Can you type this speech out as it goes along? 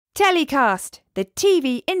TellyCast, the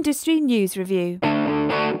TV industry news review.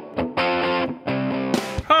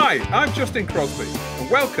 Hi, I'm Justin Crosby,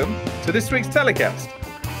 and welcome to this week's TellyCast.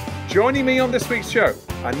 Joining me on this week's show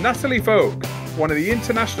are Natalie Vogue, one of the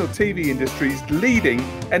international TV industry's leading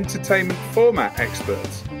entertainment format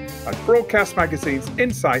experts, and Broadcast Magazine's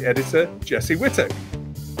Insight editor, Jessie Whittock.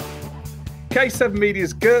 K7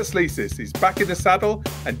 Media's Gertz Leasis is back in the saddle,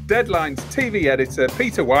 and Deadline's TV editor,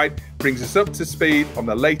 Peter White, brings us up to speed on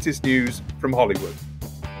the latest news from Hollywood.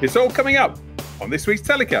 It's all coming up on this week's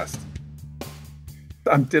TellyCast.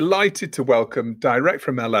 I'm delighted to welcome, direct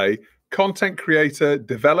from LA, content creator,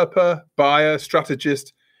 developer, buyer,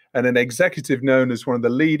 strategist, and an executive known as one of the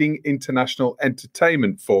leading international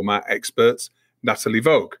entertainment format experts, Natalie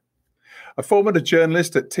Vogue. A former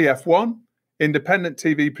journalist at TF1, independent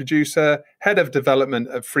TV producer, head of development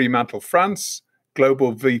at Fremantle France,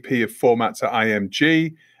 global VP of formats at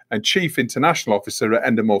IMG, and chief international officer at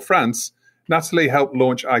Endemol France, Natalie helped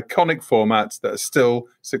launch iconic formats that are still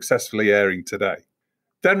successfully airing today.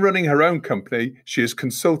 Then running her own company, she has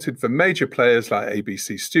consulted for major players like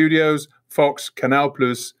ABC Studios, Fox, Canal+,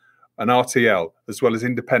 and RTL, as well as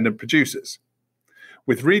independent producers.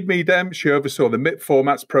 With Read Me Dem, she oversaw the MIP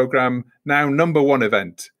Formats programme, now #1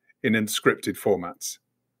 event in unscripted formats.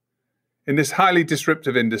 In this highly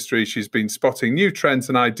disruptive industry, she's been spotting new trends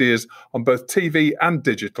and ideas on both TV and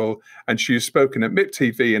digital, and she has spoken at MIP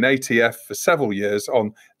TV and ATF for several years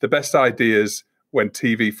on the best ideas when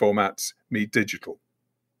TV formats meet digital.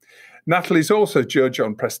 Natalie's also judge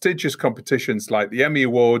on prestigious competitions like the Emmy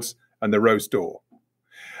Awards and the Rose d'Or.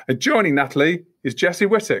 And joining Natalie is Jessie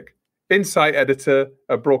Whittock, Insight editor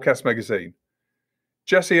at Broadcast Magazine.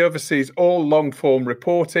 Jessie oversees all long-form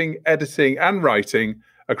reporting, editing and writing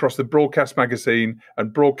across the Broadcast Magazine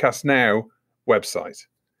and Broadcast Now website.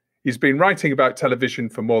 He's been writing about television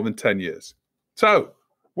for more than 10 years. So,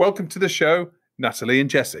 welcome to the show, Natalie and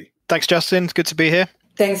Jessie. Thanks, Justin. It's good to be here.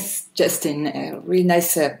 Thanks, Justin. Really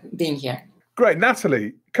nice being here. Great.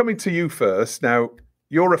 Natalie, coming to you first. Now,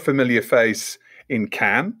 you're a familiar face in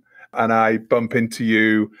Cannes, and I bump into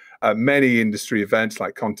you at many industry events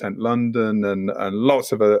like Content London and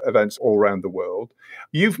lots of events all around the world.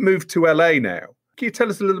 You've moved to LA now. Can you tell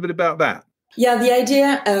us a little bit about that? Yeah, the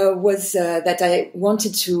idea was that I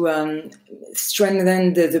wanted to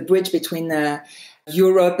strengthen the bridge between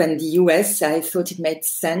Europe and the US. I thought it made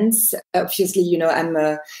sense. Obviously, I'm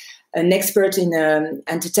an expert in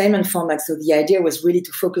entertainment format, so the idea was really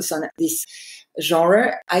to focus on this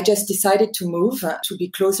genre. I just decided to move to be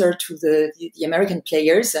closer to the American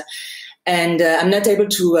players. And I'm not able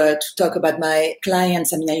to talk about my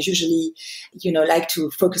clients. I mean, I usually, like to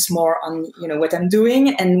focus more on, what I'm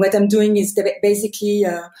doing. And what I'm doing is basically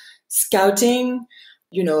scouting.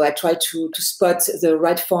 I try to spot the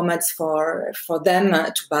right formats for them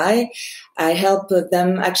to buy. I help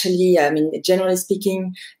them actually, generally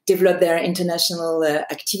speaking, develop their international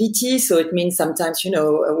activity. So it means sometimes,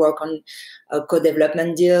 work on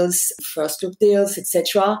co-development deals, first look deals,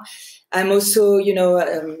 etc. I'm also,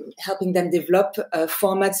 helping them develop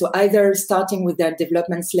formats. So either starting with their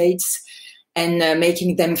development slates and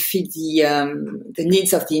making them fit the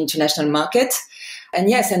needs of the international market. And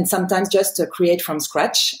yes, and sometimes just create from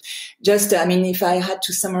scratch. Just, if I had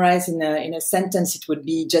to summarize in a sentence, it would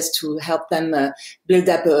be just to help them build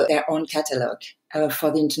up their own catalog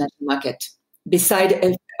for the international market.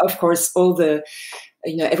 Beside, of course, all the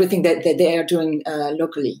everything that they are doing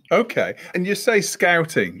locally. Okay. And you say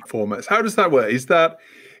scouting formats. How does that work? Is that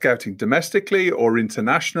scouting domestically or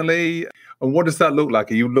internationally? And what does that look like?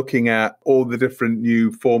 Are you looking at all the different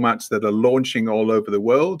new formats that are launching all over the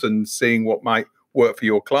world and seeing what might work for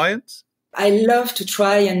your clients? I love to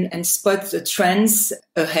try and spot the trends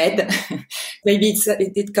ahead. Maybe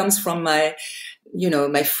it comes from my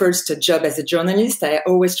first job as a journalist. I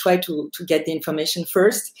always try to get the information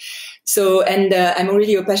first. So, and I'm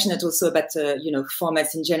really passionate also about,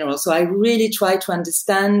 formats in general. So I really try to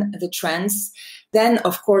understand the trends. Then,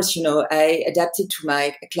 of course, I adapt it to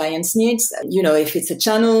my clients' needs. If it's a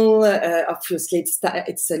channel, obviously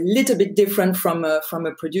it's a little bit different from a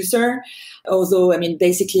producer. Although,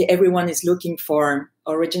 basically everyone is looking for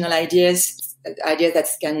original ideas that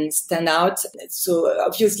can stand out. So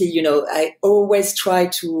obviously, I always try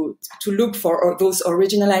to look for those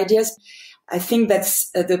original ideas. I think that's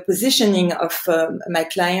the positioning of my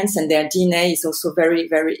clients and their DNA is also very,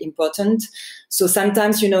 very important. So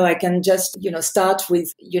sometimes, I can just, start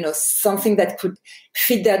with, something that could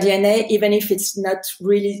fit their DNA, even if it's not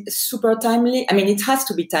really super timely. It has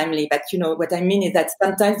to be timely, but, what I mean is that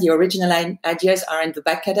sometimes the original ideas are in the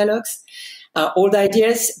back catalogs, old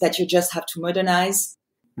ideas that you just have to modernize.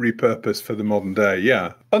 repurposed for the modern day.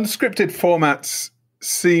 Yeah. Unscripted formats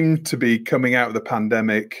seem to be coming out of the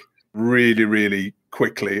pandemic really, really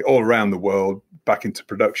quickly all around the world, back into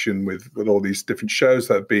production with all these different shows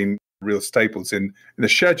that have been real staples in the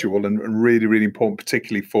schedule and really, really important,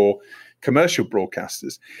 particularly for commercial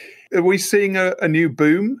broadcasters. Are we seeing a new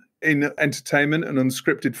boom in entertainment and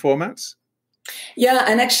unscripted formats? Yeah,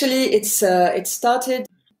 and actually it started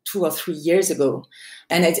 2 or 3 years ago.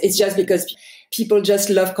 And it's just because people just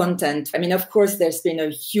love content. I mean, of course, there's been a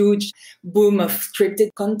huge boom of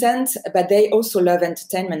scripted content, but they also love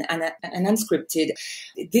entertainment and unscripted.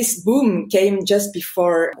 This boom came just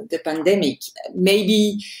before the pandemic.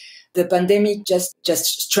 Maybe the pandemic just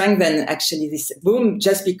strengthened actually this boom,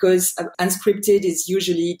 just because unscripted is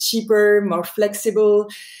usually cheaper, more flexible.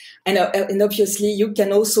 And obviously you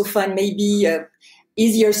can also find maybe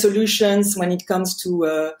easier solutions when it comes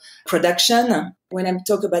to production. When I'm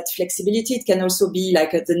talking about flexibility, it can also be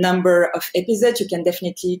like the number of episodes. You can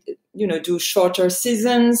definitely, do shorter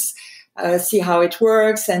seasons, see how it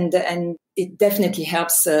works, and it definitely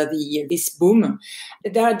helps this boom.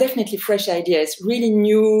 There are definitely fresh ideas, really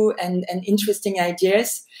new and interesting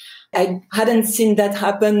ideas. I hadn't seen that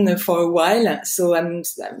happen for a while. So in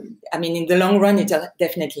the long run, it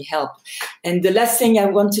definitely helped. And the last thing I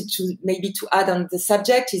wanted to add on the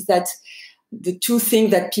subject is that the two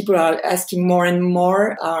things that people are asking more and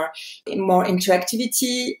more are more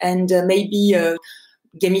interactivity and maybe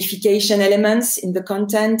gamification elements in the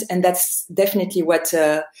content. And that's definitely what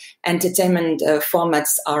entertainment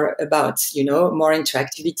formats are about, more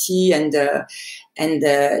interactivity and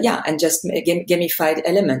just gamified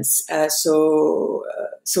elements. So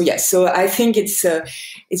I think it's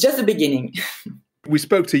just the beginning. We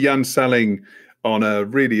spoke to Jan Salling on a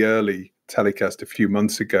really early TellyCast a few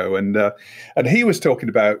months ago, and he was talking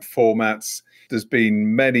about formats. There's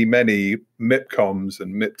been many MIPComs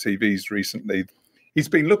and MIP-TVs recently. He's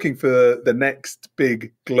been looking for the next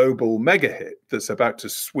big global mega hit that's about to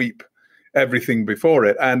sweep everything before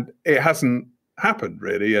it, and it hasn't happened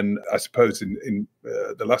really. And I suppose in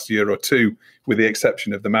the last year or two, with the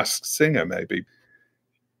exception of The Masked Singer, maybe,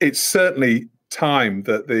 it's certainly time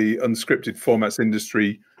that the unscripted formats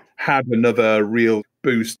industry had another real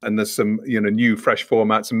boost, and there's some new fresh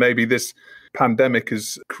formats, and maybe this pandemic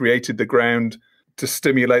has created the ground to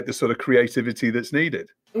stimulate the sort of creativity that's needed.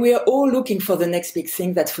 We are all looking for the next big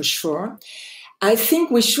thing, that's for sure. I think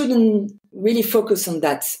we shouldn't really focus on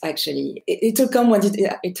that, actually. It'll come when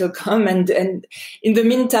it'll come. And in the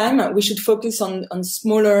meantime, we should focus on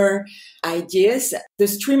smaller ideas. The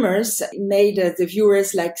streamers made the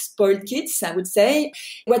viewers like spoiled kids, I would say.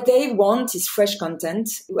 What they want is fresh content.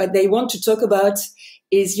 What they want to talk about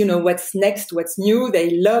is, what's next, what's new.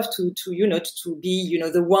 They love to be,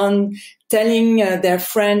 the one telling their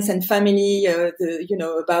friends and family,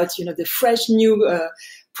 about, the fresh new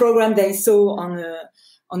program they saw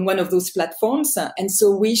on one of those platforms. And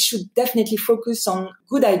so we should definitely focus on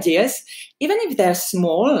good ideas. Even if they're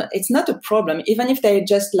small, it's not a problem. Even if they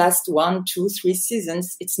just last 1, 2, 3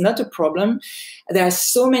 seasons, it's not a problem. There are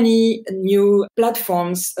so many new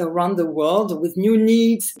platforms around the world with new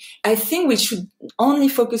needs. I think we should only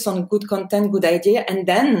focus on good content, good idea, and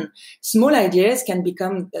then small ideas can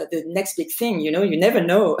become the next big thing. You never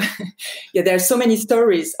know. Yeah, there are so many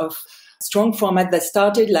stories of strong format that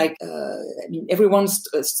started everyone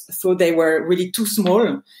thought they were really too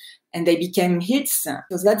small and they became hits. So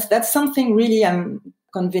that's something really I'm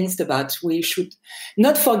convinced about. We should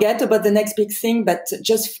not forget about the next big thing, but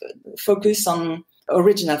just focus on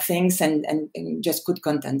original things and just good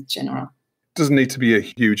content in general. Doesn't need to be a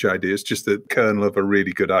huge idea. It's just the kernel of a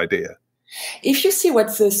really good idea. If you see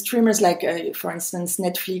what the streamers like, for instance,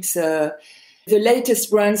 Netflix, the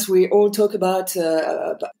latest brands we all talk about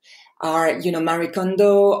are, Marie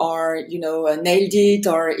Kondo or, Nailed It,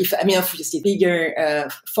 or obviously bigger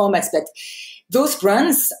formats, but those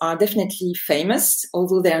brands are definitely famous,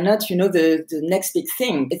 although they are not, the next big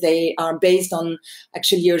thing. They are based on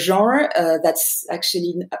actually a genre that's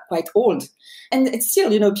actually quite old. And it's still,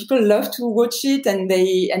 people love to watch it, and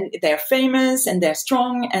they're famous and they're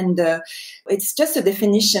strong. And it's just a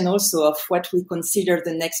definition also of what we consider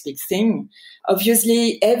the next big thing.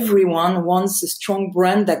 Obviously, everyone wants a strong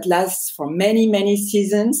brand that lasts for many, many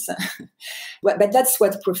seasons. But that's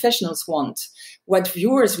what professionals want. What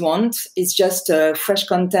viewers want is just fresh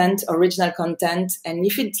content, original content. And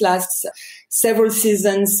if it lasts several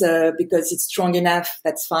seasons because it's strong enough,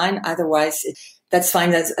 that's fine. Otherwise, that's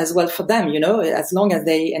fine as well for them, as long as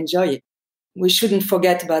they enjoy it. We shouldn't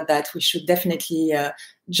forget about that. We should definitely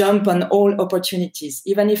jump on all opportunities,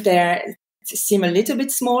 even if they seem a little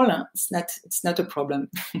bit small. It's not a problem.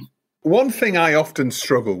 One thing I often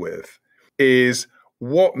struggle with is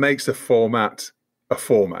what makes a format,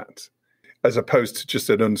 as opposed to just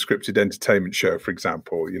an unscripted entertainment show, for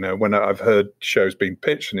example. You know, when I've heard shows being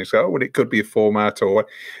pitched and it's like, oh, well, it could be a format. Or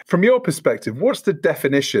from your perspective, what's the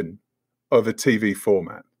definition of a TV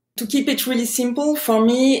format? To keep it really simple, for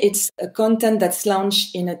me, it's a content that's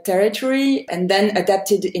launched in a territory and then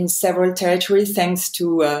adapted in several territories thanks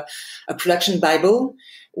to a production Bible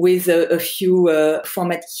with a few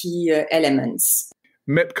format key elements.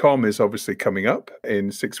 MIPCOM is obviously coming up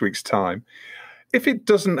in 6 weeks' time. If it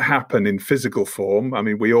doesn't happen in physical form, I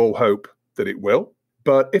mean, we all hope that it will,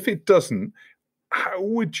 but if it doesn't, how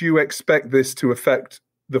would you expect this to affect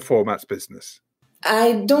the formats business?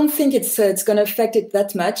 I don't think it's going to affect it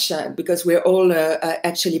that much because we're all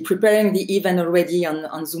actually preparing the event already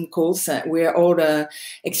on Zoom calls. We're all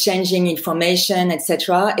exchanging information,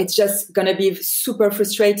 etc. It's just going to be super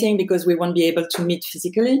frustrating because we won't be able to meet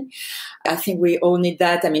physically. I think we all need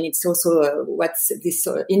that. I mean, it's also what this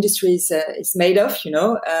industry is made of, you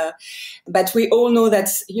know. But we all know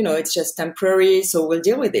that, you know, it's just temporary, so we'll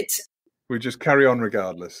deal with it. We just carry on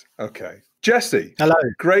regardless. Okay. Jesse, hello.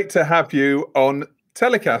 Great to have you on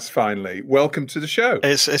TellyCast finally. Welcome to the show.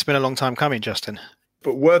 It's been a long time coming, Justin.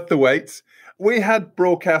 But worth the wait. We had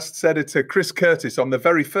broadcasts editor Chris Curtis on the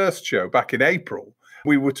very first show back in April.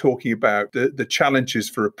 We were talking about the challenges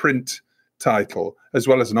for a print title as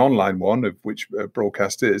well as an online one, of which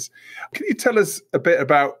broadcast is. Can you tell us a bit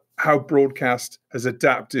about how broadcast has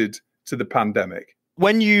adapted to the pandemic?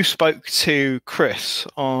 When you spoke to Chris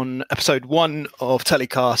on episode 1 of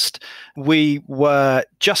TellyCast, we were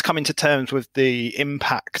just coming to terms with the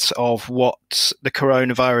impact of what the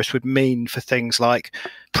coronavirus would mean for things like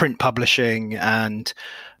print publishing and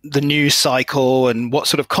the news cycle and what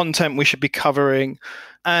sort of content we should be covering.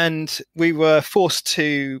 And we were forced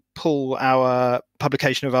to pull our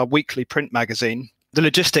publication of our weekly print magazine. The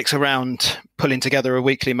logistics around pulling together a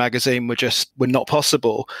weekly magazine were not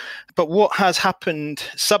possible. But what has happened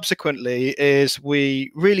subsequently is we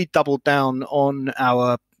really doubled down on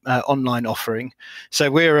our online offering. So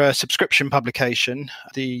we're a subscription publication.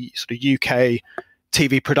 The sort of UK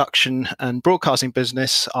TV production and broadcasting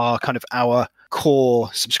business are kind of our core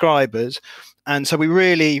subscribers. And so we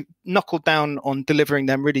really knuckled down on delivering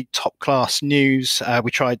them really top-class news.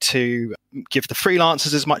 We tried to give the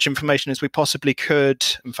freelancers as much information as we possibly could.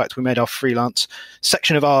 In fact, we made our freelance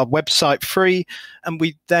section of our website free. And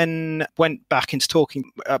we then went back into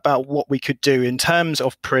talking about what we could do in terms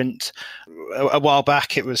of print. A while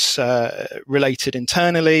back, it was related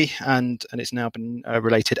internally, and it's now been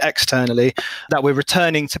related externally, that we're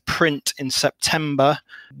returning to print in September.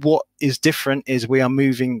 What is different is we are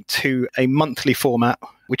moving to a monthly format,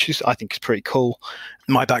 which is, I think, is pretty cool.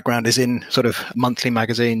 My background is in sort of monthly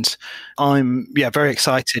magazines. I'm very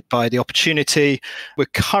excited by the opportunity. We're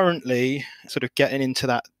currently sort of getting into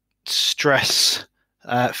that stress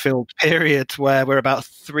filled period where we're about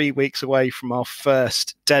 3 weeks away from our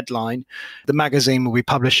first deadline. The magazine will be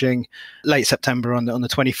publishing late September on the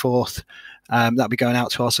 24th. That'll be going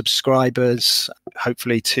out to our subscribers,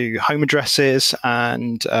 hopefully to home addresses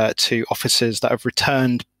and to offices that have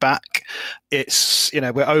returned back. It's,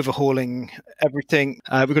 we're overhauling everything.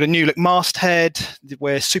 We've got a new look masthead.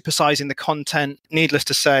 We're supersizing the content. Needless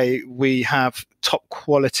to say, we have top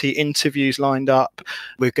quality interviews lined up.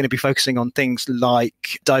 We're going to be focusing on things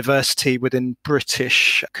like diversity within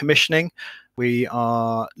British commissioning. We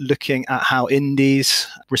are looking at how indies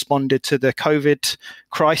responded to the COVID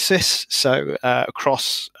crisis. So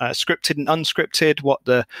across scripted and unscripted, what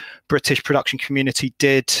the British production community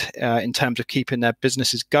did in terms of keeping their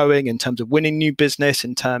businesses going, in terms of winning new business,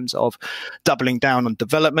 in terms of doubling down on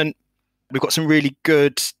development. We've got some really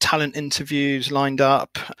good talent interviews lined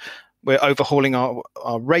up. We're overhauling our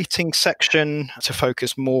rating section to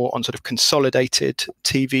focus more on sort of consolidated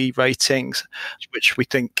TV ratings, which we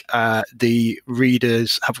think the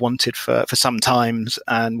readers have wanted for some time.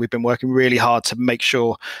 And we've been working really hard to make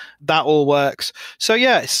sure that all works. So,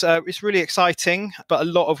 it's really exciting, but a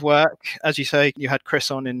lot of work. As you say, you had Chris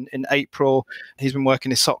on in April. He's been working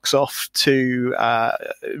his socks off to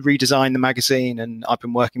redesign the magazine. And I've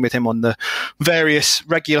been working with him on the various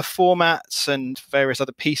regular formats and various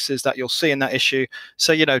other pieces that you'll see in that issue.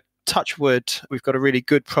 So, touch wood, we've got a really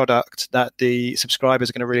good product that the subscribers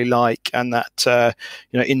are going to really like, and that,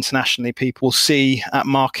 internationally people will see at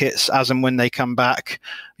markets as and when they come back.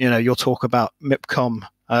 Your talk about MIPCOM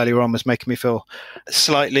earlier on was making me feel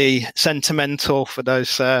slightly sentimental for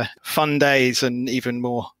those fun days and even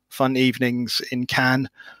more fun evenings in Cannes.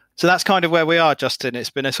 So that's kind of where we are, Justin. It's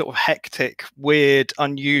been a sort of hectic, weird,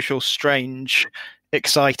 unusual, strange,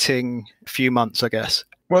 exciting few months, I guess.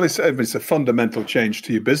 Well, it's a fundamental change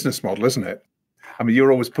to your business model, isn't it? I mean,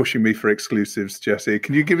 you're always pushing me for exclusives, Jesse.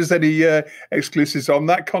 Can you give us any exclusives on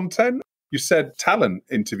that content? You said talent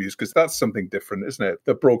interviews, because that's something different, isn't it?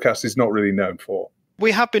 That broadcast is not really known for.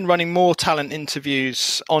 We have been running more talent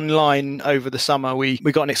interviews online over the summer. We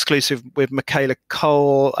got an exclusive with Michaela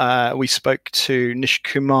Cole. We spoke to Nish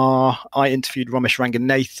Kumar. I interviewed Ramesh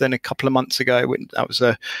Ranganathan a couple of months ago. That was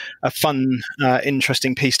a fun,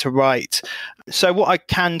 interesting piece to write. So what I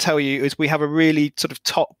can tell you is we have a really sort of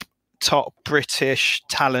top British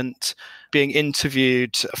talent being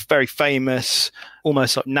interviewed, a very famous,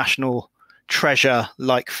 almost like national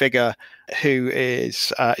treasure-like figure who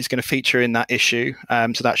is going to feature in that issue.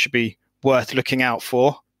 So that should be worth looking out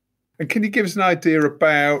for. And can you give us an idea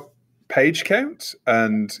about page count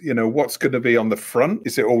and, what's going to be on the front?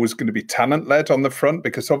 Is it always going to be talent-led on the front?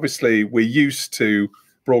 Because obviously we're used to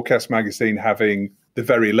Broadcast Magazine having the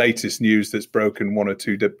very latest news that's broken 1 or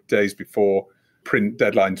 2 days before print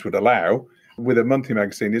deadlines would allow. With a monthly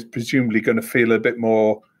magazine, it's presumably going to feel a bit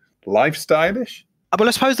more lifestyle-ish. Well,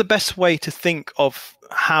 I suppose the best way to think of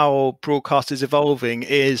how broadcast is evolving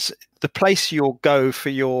is the place you'll go for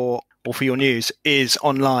your news is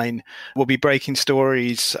online. We'll be breaking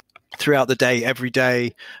stories throughout the day, every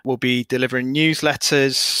day. We'll be delivering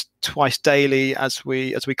newsletters twice daily as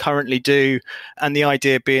we currently do. And the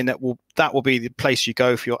idea being that will be the place you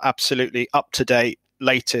go for your absolutely up-to-date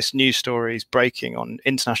latest news stories breaking on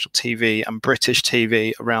international TV and British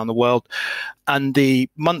TV around the world. And the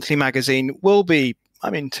monthly magazine will be,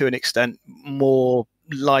 to an extent, more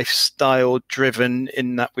lifestyle driven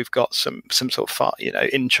in that we've got some sort of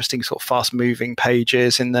interesting sort of fast moving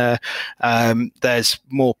pages in there. There's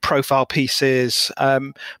more profile pieces,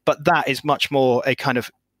 but that is much more a kind of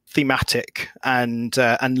thematic and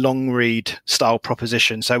long read style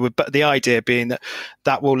proposition. So, but the idea being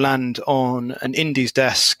that will land on an indie's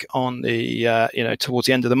desk on the towards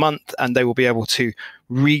the end of the month, and they will be able to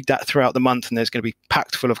read that throughout the month, and there's going to be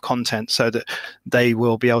packed full of content, so that they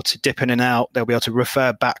will be able to dip in and out. They'll be able to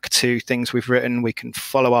refer back to things we've written. We can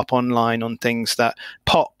follow up online on things that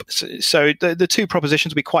pop. So the two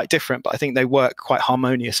propositions will be quite different, but I think they work quite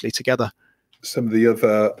harmoniously together. Some of the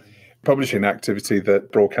other publishing activity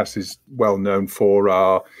that broadcast is well known for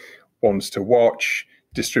are ones to watch,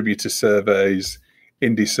 distributor surveys,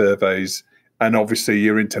 indie surveys, and obviously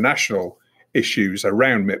your international issues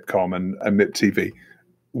around MIPCOM and MIPTV.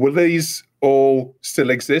 Will these all still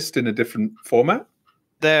exist in a different format?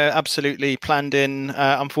 They're absolutely planned in.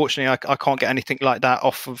 Unfortunately, I can't get anything like that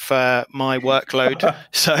off of my workload.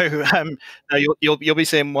 So you'll be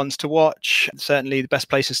seeing ones to watch. Certainly, the best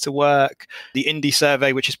places to work. The indie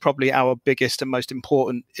survey, which is probably our biggest and most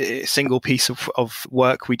important single piece of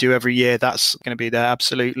work we do every year, that's going to be there.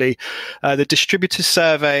 Absolutely. The distributor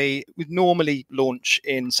survey would normally launch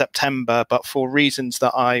in September, but for reasons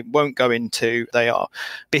that I won't go into, they are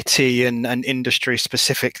bitty and industry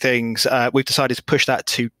specific things. We've decided to push that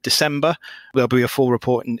to December. There'll be a full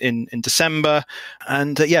report in December.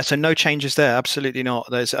 And so no changes there. Absolutely not.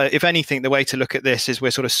 There's, if anything, the way to look at this is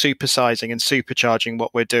we're sort of supersizing and supercharging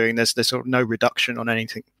what we're doing. There's sort of no reduction on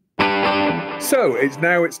anything. So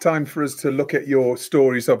it's time for us to look at your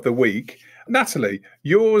stories of the week. Natalie,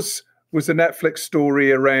 yours was a Netflix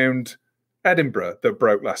story around Edinburgh that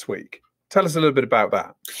broke last week. Tell us a little bit about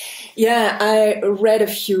that. Yeah, I read a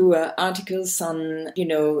few articles on,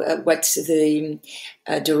 what the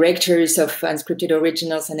directors of Unscripted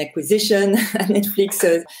Originals and Acquisition at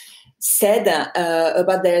Netflix said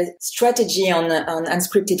about their strategy on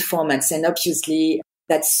unscripted formats. And obviously,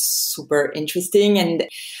 that's super interesting. And,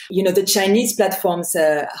 the Chinese platforms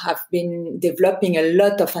have been developing a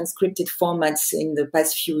lot of unscripted formats in the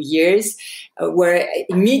past few years, were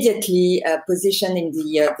immediately positioned in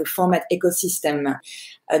the format ecosystem.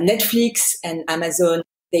 Netflix and Amazon,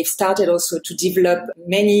 they've started also to develop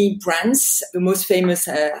many brands. The most famous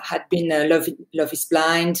had been Love is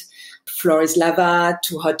Blind, Floor is Lava,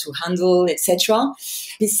 Too Hot to Handle, etc.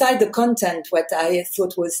 Beside the content, what I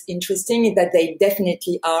thought was interesting is that they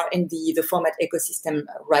definitely are in the format ecosystem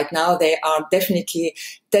right now. They are definitely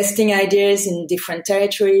testing ideas in different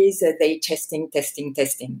territories. They testing.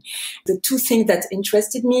 The two things that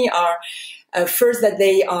interested me are first, that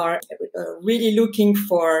they are really looking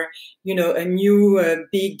for, a new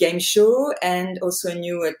big game show and also a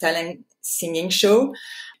new talent singing show.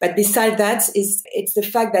 But beside that, it's the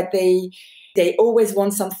fact that they always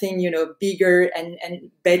want something, bigger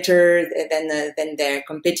and better than their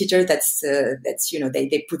competitor. That's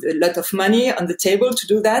they put a lot of money on the table to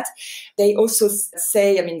do that. They also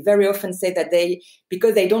say, very often say that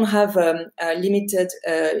because they don't have a limited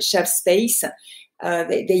shelf space,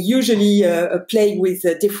 They usually play with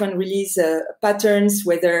different release patterns,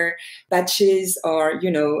 whether batches or,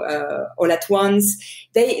 all at once.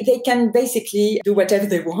 They can basically do whatever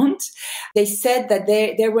they want. They said that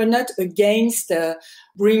they were not against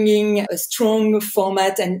bringing a strong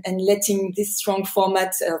format and letting this strong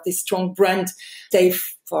format, this strong brand stay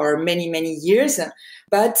for many, many years.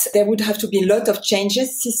 But there would have to be a lot of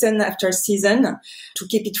changes season after season to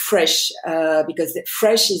keep it fresh, because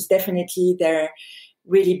fresh is definitely their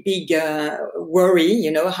really big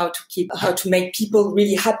worry, how to make people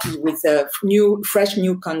really happy with fresh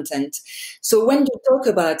new content. So when you talk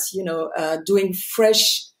about, doing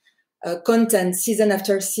fresh content season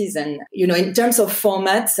after season, in terms of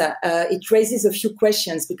formats, it raises a few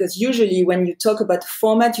questions, because usually when you talk about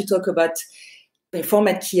format, you talk about the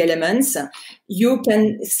format key elements. You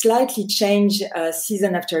can slightly change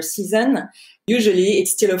season after season. Usually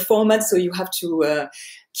it's still a format, so you have to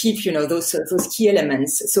keep, those key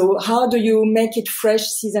elements. So how do you make it fresh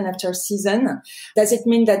season after season? Does it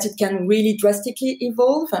mean that it can really drastically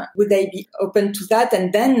evolve? Would they be open to that?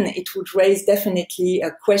 And then it would raise definitely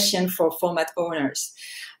a question for format owners.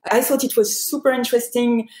 I thought it was super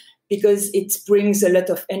interesting, because it brings a lot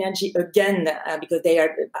of energy again, because they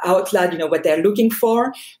are out loud, what they're looking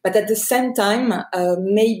for. But at the same time,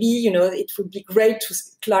 maybe, it would be great to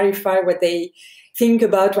clarify what they think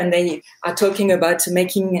about when they are talking about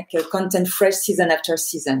making content fresh season after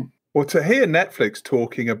season. Well, to hear Netflix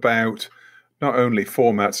talking about not only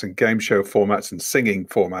formats and game show formats and singing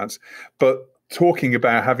formats, but talking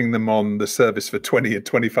about having them on the service for 20 or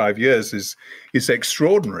 25 years is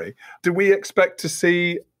extraordinary. Do we expect to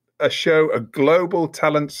see a global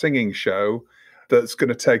talent singing show that's going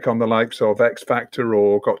to take on the likes of X Factor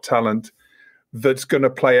or Got Talent, that's going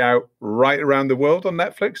to play out right around the world on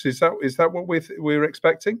Netflix? Is that what we're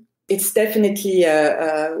expecting? It's definitely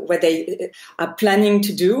what they are planning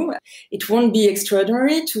to do. It won't be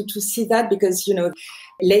extraordinary to see that, because,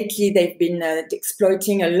 lately they've been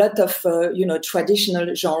exploiting a lot of,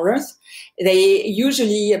 traditional genres. They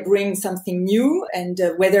usually bring something new, and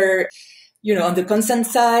whether on the consent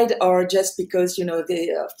side or just because, of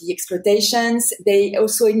the exploitations, they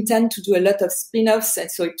also intend to do a lot of spin-offs, and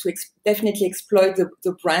so to definitely exploit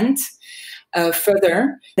the brand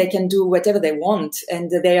further. They can do whatever they want, and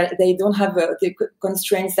they don't have the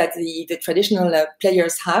constraints that the traditional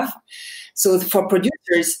players have. So for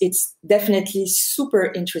producers, it's definitely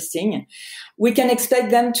super interesting. We can expect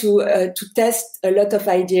them to test a lot of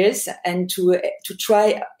ideas and to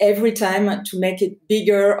try every time to make it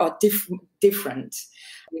bigger or different.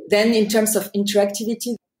 Then in terms of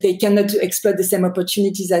interactivity, they cannot exploit the same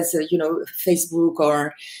opportunities as, Facebook,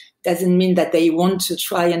 or doesn't mean that they want to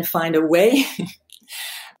try and find a way.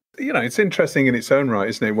 It's interesting in its own right,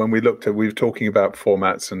 isn't it? When we were talking about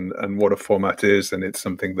formats and what a format is, and it's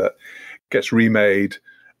something that gets remade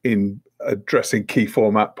in addressing key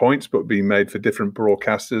format points, but being made for different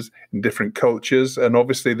broadcasters in different cultures. And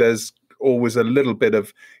obviously there's always a little bit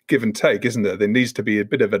of give and take, isn't there? There needs to be a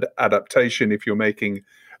bit of an adaptation if you're making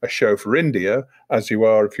a show for India, as you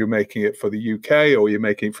are if you're making it for the UK or you're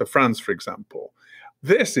making it for France, for example.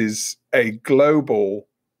 This is a global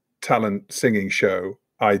talent singing show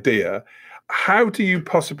idea. How do you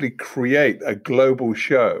possibly create a global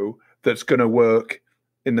show that's going to work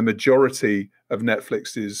in the majority of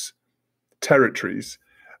Netflix's territories,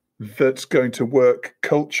 that's going to work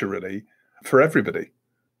culturally for everybody?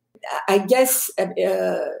 I guess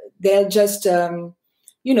they'll just,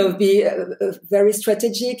 be very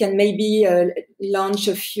strategic and maybe launch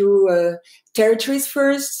a few territories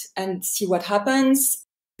first and see what happens.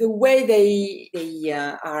 The way they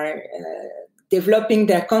are developing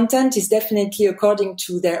their content is definitely according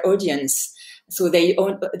to their audience. So they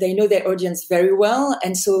know their audience very well,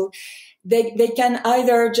 and so they can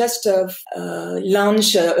either just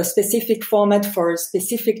launch a specific format for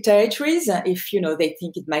specific territories if they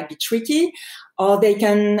think it might be tricky, or they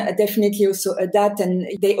can definitely also adapt. And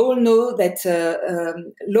they all know that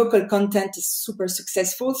local content is super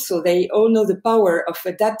successful, so they all know the power of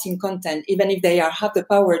adapting content, even if they have the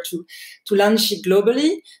power to launch it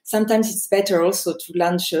globally. Sometimes it's better also to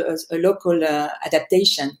launch a local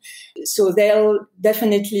adaptation. So they'll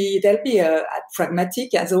be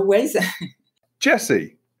pragmatic as always.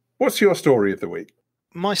 Jesse, what's your story of the week?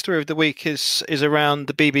 My story of the week is around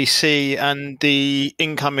the BBC and the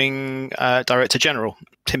incoming Director General,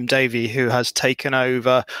 Tim Davie, who has taken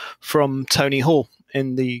over from Tony Hall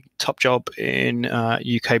in the top job in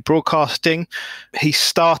UK broadcasting. He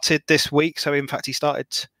started this week, so in fact he started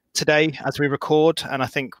today as we record, and I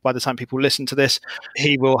think by the time people listen to this,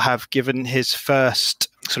 he will have given his first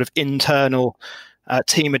sort of internal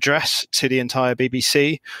team address to the entire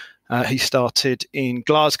BBC. He started in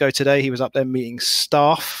Glasgow today. He was up there meeting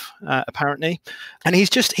staff, apparently. And he's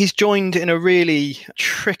joined in a really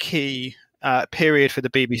tricky period for the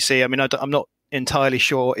BBC. I mean, I'm not entirely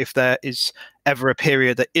sure if there is ever a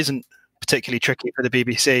period that isn't particularly tricky for the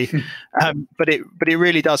BBC. But it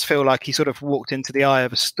really does feel like he sort of walked into the eye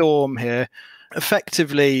of a storm here.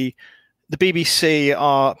 Effectively, the BBC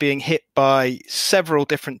are being hit by several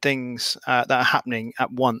different things that are happening at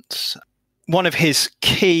once. One of his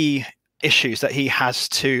key issues that he has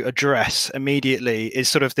to address immediately is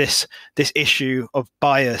sort of this issue of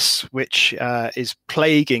bias, which is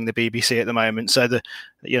plaguing the BBC at the moment. So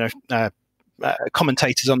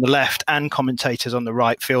commentators on the left and commentators on the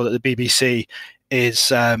right feel that the BBC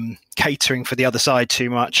is catering for the other side too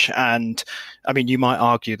much. And I mean, you might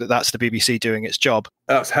argue that that's the BBC doing its job.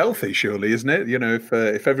 That's healthy, surely, isn't it? You know,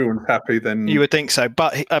 if everyone's happy, then you would think so.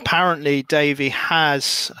 But apparently, Davey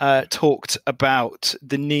has talked about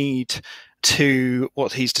the need to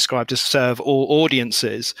what he's described as serve all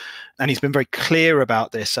audiences, and he's been very clear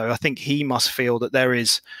about this. So I think he must feel that there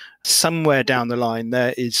is somewhere down the line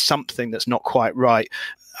there is something that's not quite right.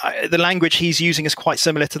 The language he's using is quite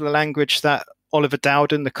similar to the language that Oliver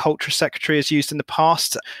Dowden, the culture secretary, has used in the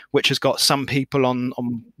past, which has got some people on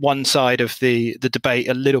one side of the debate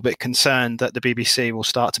a little bit concerned that the BBC will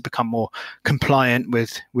start to become more compliant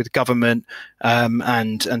with government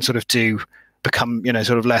and sort of become,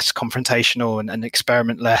 sort of less confrontational and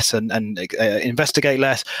experiment less and investigate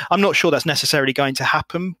less. I'm not sure that's necessarily going to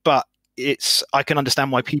happen, but I can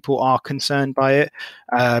understand why people are concerned by it.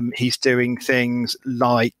 He's doing things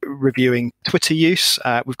like reviewing Twitter use.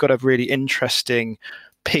 We've got a really interesting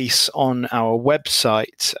piece on our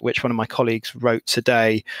website, which one of my colleagues wrote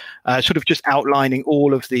today, sort of just outlining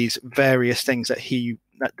all of these various things that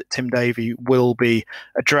Tim Davey will be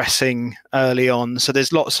addressing early on. So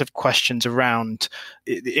there's lots of questions around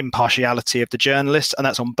the impartiality of the journalist, and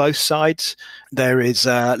that's on both sides. There is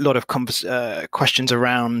a lot of questions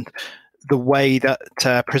around the way that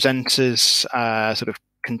presenters sort of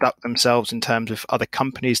conduct themselves in terms of other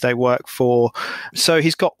companies they work for. So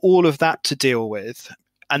he's got all of that to deal with.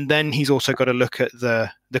 And then he's also got to look at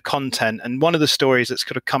the content. And one of the stories that's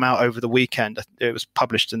going to come out over the weekend, it was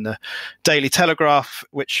published in the Daily Telegraph,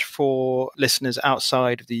 which for listeners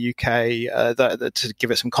outside of the UK, to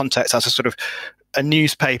give it some context, that's a sort of a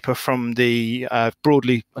newspaper from the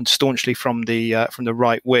broadly and staunchly from the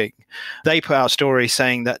right wing. They put out a story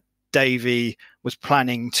saying that Davey was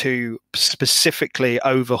planning to specifically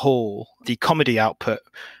overhaul the comedy output,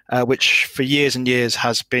 which for years and years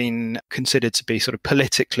has been considered to be sort of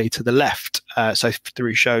politically to the left. So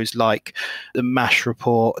through shows like the MASH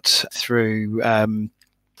Report, through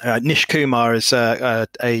Nish Kumar is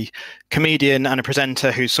a comedian and a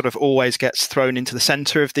presenter who sort of always gets thrown into the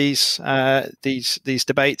center of these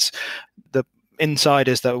debates. The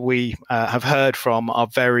insiders that we have heard from are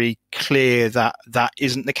very clear that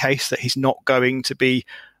isn't the case, that he's not going to be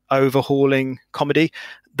overhauling comedy.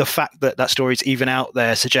 The fact that that story's even out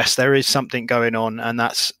there suggests there is something going on, and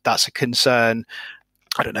that's a concern.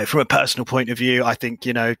 I don't know, from a personal point of view, I think,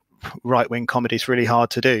 right-wing comedy is really hard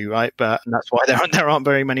to do, right? And that's why there aren't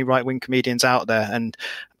very many right-wing comedians out there. And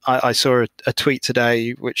I saw a tweet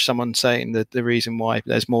today, which someone's saying that the reason why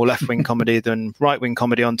there's more left-wing comedy than right-wing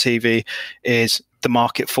comedy on TV is the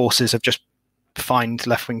market forces have just find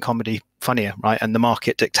left-wing comedy funnier, right? And the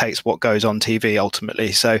market dictates what goes on TV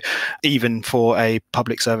ultimately. So even for a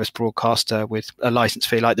public service broadcaster with a license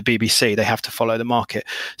fee like the BBC, they have to follow the market.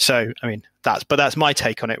 So, I mean, that's my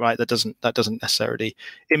take on it, right? That doesn't necessarily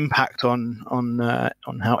impact on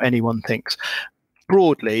how anyone thinks.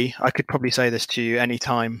 Broadly, I could probably say this to you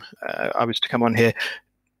anytime I was to come on here.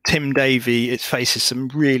 Tim Davey faces some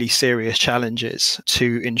really serious challenges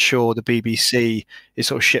to ensure the BBC is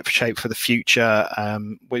sort of ship-shape for the future.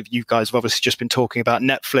 You guys have obviously just been talking about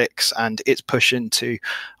Netflix and its push into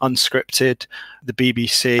unscripted. The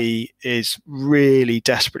BBC is really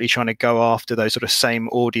desperately trying to go after those sort of same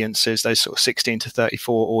audiences, those sort of 16 to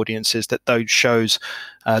 34 audiences that those shows,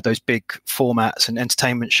 those big formats and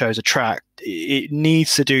entertainment shows attract. It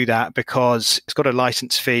needs to do that because it's got a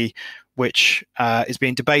license fee which is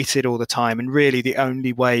being debated all the time. And really the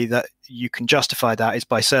only way that you can justify that is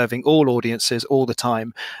by serving all audiences all the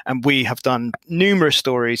time. And we have done numerous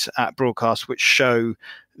stories at Broadcast which show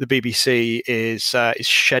the BBC is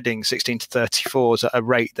shedding 16 to 34s at a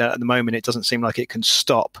rate that at the moment it doesn't seem like it can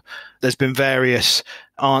stop. There's been various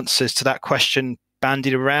answers to that question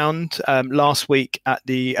bandied around. Last week at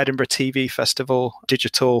the Edinburgh TV Festival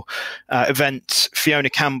digital event, Fiona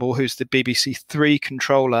Campbell, who's the BBC Three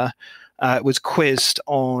controller, was quizzed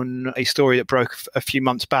on a story that broke a few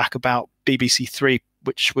months back about BBC Three,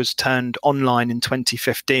 which was turned online in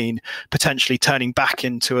 2015, potentially turning back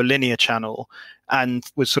into a linear channel, and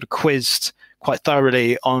was sort of quizzed quite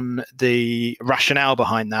thoroughly on the rationale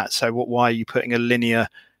behind that. So why are you putting a linear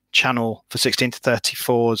channel for 16 to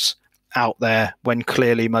 34s out there when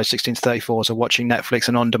clearly most 16 to 34s are watching Netflix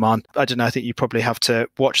and on demand? I don't know. I think you probably have to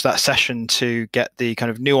watch that session to get the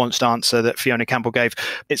kind of nuanced answer that Fiona Campbell gave.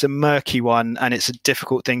 It's a murky one, and it's a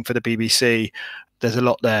difficult thing for the BBC. There's a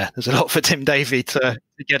lot there. There's a lot for Tim Davie to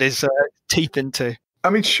get his teeth into. I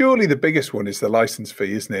mean, surely the biggest one is the license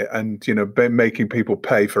fee, isn't it? And, making people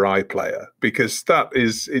pay for iPlayer, because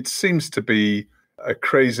it seems to be a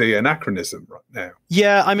crazy anachronism right now.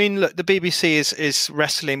 Yeah, I mean, look, the BBC is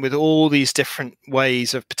wrestling with all these different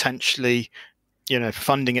ways of potentially,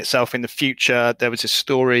 funding itself in the future. There was a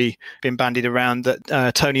story being bandied around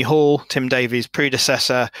that Tony Hall, Tim Davies'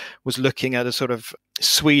 predecessor, was looking at a sort of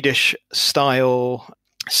Swedish style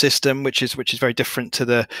system, which is very different to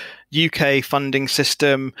the UK funding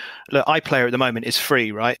system. Look, iPlayer at the moment is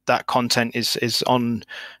free, right? That content is on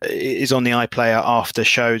the iPlayer after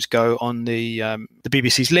shows go on the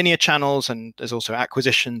BBC's linear channels, and there's also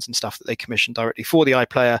acquisitions and stuff that they commission directly for the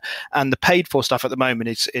iPlayer. And the paid for stuff at the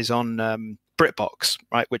moment is on BritBox,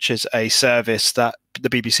 right, which is a service that the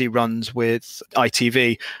BBC runs with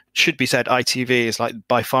ITV. Should be said, ITV is like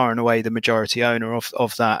by far and away the majority owner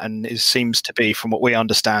of that, and seems to be, from what we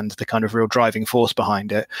understand, the kind of real driving force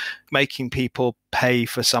behind it. Making people pay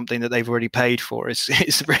for something that they've already paid for is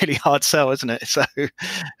a really hard sell, isn't it? So,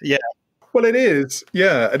 yeah. Well, it is.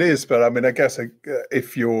 Yeah, it is. But I mean, I guess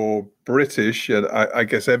if you're British, I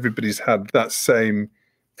guess everybody's had that same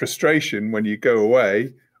frustration when you go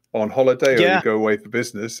away on holiday, or you go away for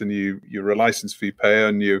business, and you're a license fee payer,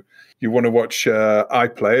 and you want to watch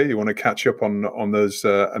iPlayer, you want to catch up on those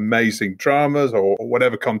amazing dramas or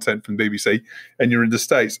whatever content from BBC, and you're in the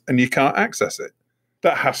States and you can't access it.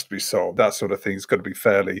 That has to be solved. That sort of thing's got to be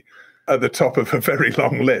fairly at the top of a very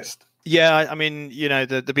long list. Yeah, I mean,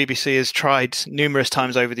 the BBC has tried numerous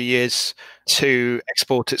times over the years to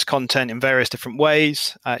export its content in various different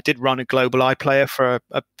ways. It did run a global iPlayer for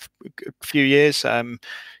a few years,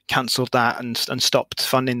 cancelled that and stopped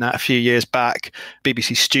funding that a few years back.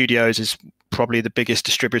 BBC Studios is probably the biggest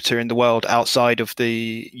distributor in the world outside of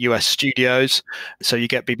the US studios. So you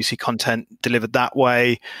get BBC content delivered that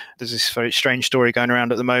way. There's this very strange story going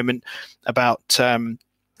around at the moment about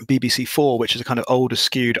BBC 4, which is a kind of older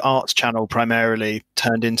skewed arts channel primarily,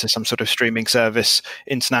 turned into some sort of streaming service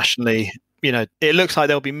internationally. It looks like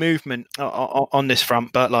there'll be movement on this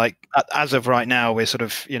front, but like as of right now, we're sort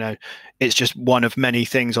of, it's just one of many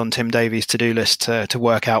things on Tim Davies' to-do list to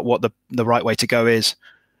work out what the right way to go is.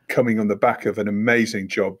 Coming on the back of an amazing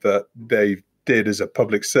job that they did as a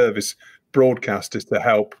public service broadcaster to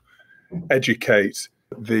help educate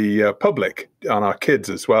the public and our kids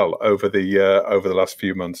as well over the last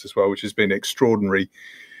few months as well, which has been extraordinary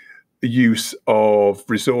use of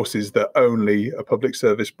resources that only a public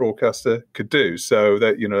service broadcaster could do. So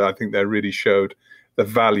that, I think they really showed the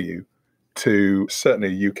value to certainly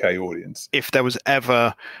a UK audience. If there was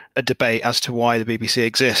ever a debate as to why the BBC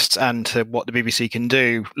exists and to what the BBC can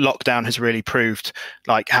do, lockdown has really proved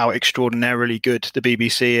like how extraordinarily good the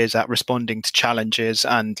BBC is at responding to challenges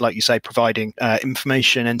and, like you say, providing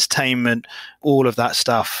information, entertainment, all of that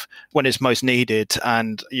stuff when it's most needed.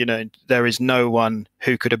 And, there is no one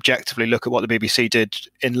who could objectively look at what the BBC did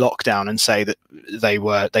in lockdown and say that they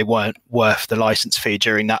weren't worth the license fee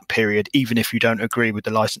during that period, even if you don't agree with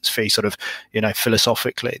the license fee sort of,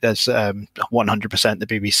 philosophically. There's 100% the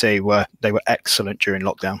BBC they were excellent during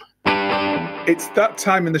lockdown. It's that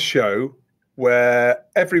time in the show where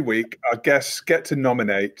every week our guests get to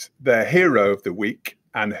nominate their hero of the week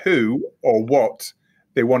and who or what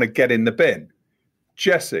they want to get in the bin.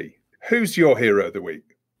 Jesse, who's your hero of the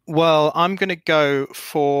week? Well, I'm going to go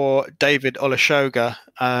for David Olusoga,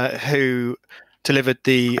 who delivered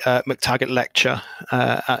the McTaggart lecture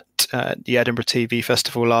at the Edinburgh TV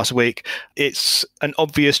Festival last week. It's an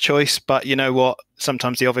obvious choice, but you know what?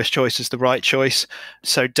 Sometimes the obvious choice is the right choice.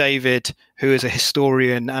 So David, who is a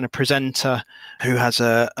historian and a presenter, who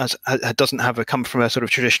doesn't come from a sort of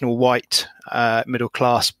traditional white middle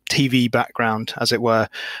class TV background, as it were,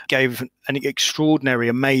 gave an extraordinary,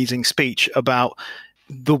 amazing speech about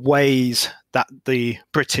the ways that the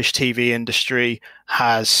British TV industry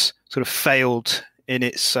has sort of failed in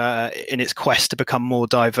its quest to become more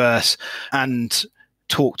diverse, and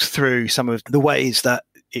talked through some of the ways that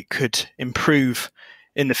it could improve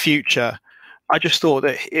in the future. I just thought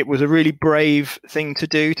that it was a really brave thing to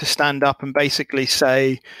do, to stand up and basically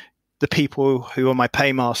say, the people who are my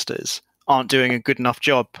paymasters aren't doing a good enough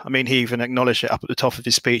job. I mean, he even acknowledged it up at the top of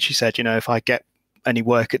his speech. He said, if I get any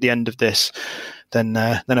work at the end of this, then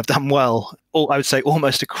I've done well. I would say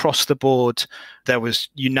almost across the board, there was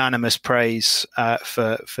unanimous praise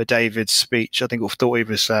for David's speech. I think thought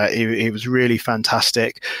he was really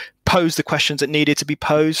fantastic. Posed the questions that needed to be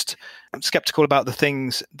posed. I'm skeptical about the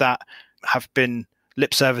things that have been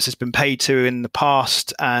lip service has been paid to in the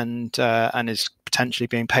past and is potentially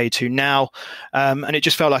being paid to now. And it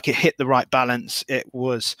just felt like it hit the right balance. It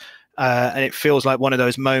was. And it feels like one of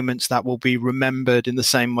those moments that will be remembered in the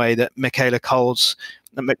same way that Michaela Coles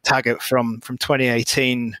and McTaggart from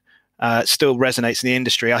 2018 still resonates in the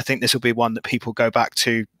industry. I think this will be one that people go back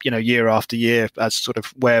to, year after year as sort of,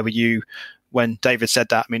 where were you when David said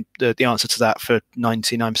that? I mean, the answer to that for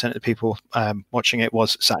 99% of the people watching it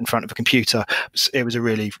was sat in front of a computer. It was a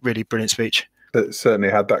really, really brilliant speech. That certainly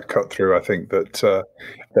had that cut through, I think, that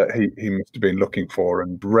he must have been looking for,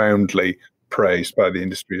 and roundly praised by the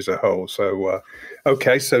industry as a whole. So,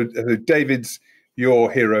 okay, so David's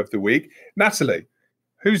your hero of the week. Natalie,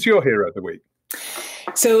 who's your hero of the week?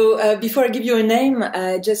 So before I give you a name,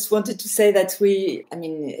 I just wanted to say that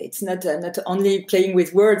it's not only playing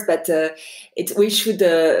with words, but we should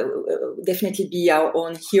definitely be our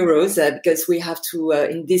own heroes because we have to,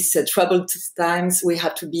 in these troubled times, we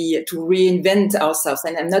have to reinvent ourselves.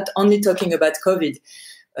 And I'm not only talking about COVID.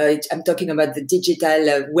 I'm talking about the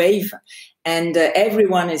digital wave, and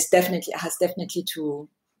everyone has definitely to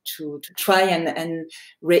try and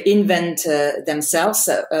reinvent themselves.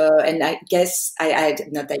 And I'm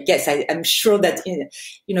sure that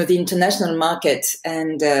the international market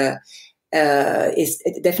and is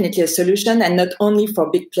definitely a solution, and not only for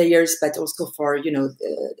big players but also for an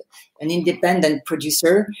independent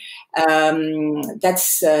producer.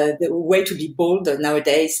 That's the way to be bold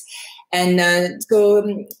nowadays. And so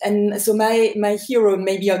my hero,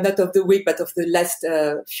 maybe not of the week, but of the last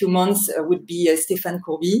few months, would be Stéphane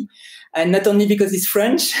Courby. Not only because he's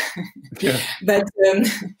French, but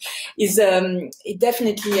he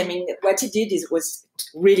definitely. What he did was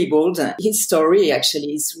really bold. His story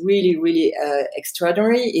actually is really, really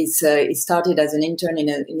extraordinary. He started as an intern in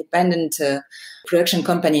an independent production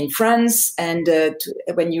company in France, and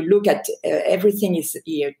when you look at everything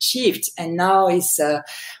he achieved, and now he's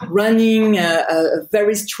running a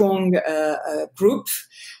very strong group,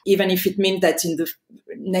 even if it means that in the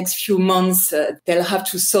next few months they'll have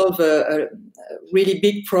to solve really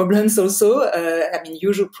big problems also.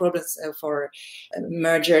 Usual problems for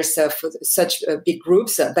mergers for such big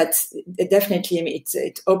groups, but definitely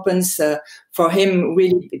it opens for him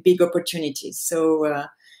really big opportunities. So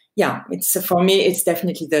it's for me, it's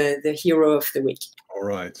definitely the hero of the week. All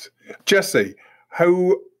right. Jesse,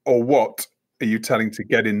 who or what are you telling to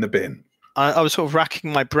get in the bin? I was sort of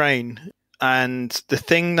racking my brain, and the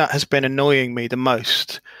thing that has been annoying me the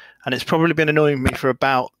most, and it's probably been annoying me for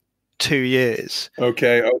about 2 years.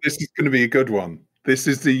 Okay. Oh, this is going to be a good one. This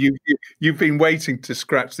is you've been waiting to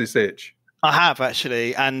scratch this itch. I have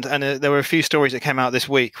actually, and there were a few stories that came out this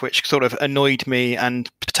week which sort of annoyed me and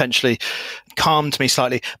potentially calmed me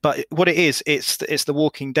slightly. But what it is, it's The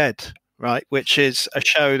Walking Dead, right? Which is a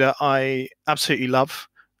show that I absolutely love.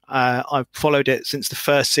 I've followed it since the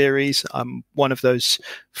first series. I'm one of those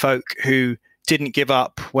folk who didn't give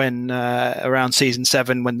up when around season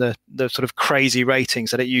 7, when the sort of crazy ratings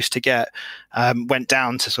that it used to get went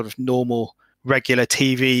down to sort of normal, regular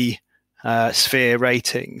TV sphere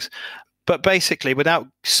ratings. But basically, without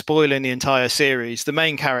spoiling the entire series, the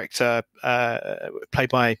main character, played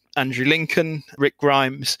by Andrew Lincoln, Rick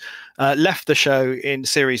Grimes, left the show in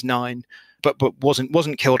series 9, but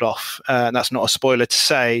wasn't killed off. And that's not a spoiler to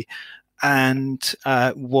say, and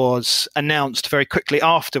was announced very quickly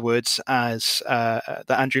afterwards as that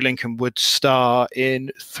Andrew Lincoln would star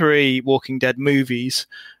in 3 Walking Dead movies,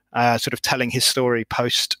 sort of telling his story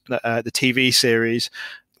post the TV series,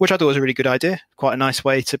 which I thought was a really good idea. Quite a nice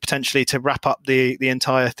way to potentially to wrap up the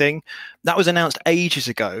entire thing. That was announced ages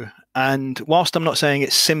ago. And whilst I'm not saying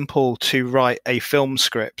it's simple to write a film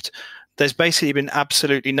script, there's basically been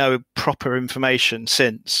absolutely no proper information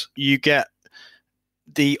since. You get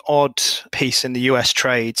the odd piece in the US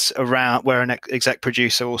trades around where an exec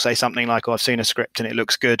producer will say something like, "Oh, I've seen a script and it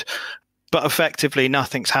looks good." But effectively,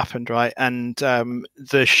 nothing's happened, right? And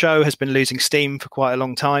the show has been losing steam for quite a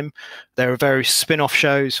long time. There are various spin-off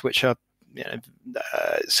shows which are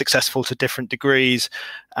successful to different degrees.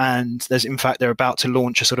 And they're about to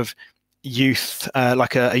launch a sort of youth,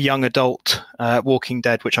 like a young adult Walking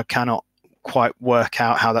Dead, which I cannot quite work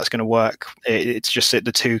out how that's going to work. It's just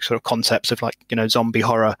the two sort of concepts of, like, you know, zombie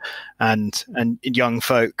horror and young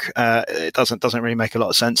folk. It doesn't really make a lot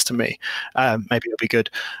of sense to me. Maybe it'll be good.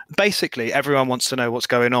 Basically, everyone wants to know what's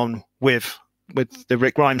going on with the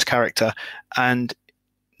Rick Grimes character, and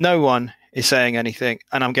no one is saying anything,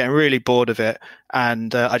 and I'm getting really bored of it.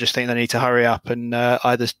 And I just think they need to hurry up and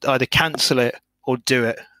either cancel it or do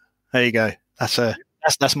it. There you go.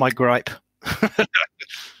 That's my gripe.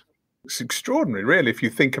 It's extraordinary, really, if you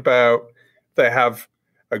think about, they have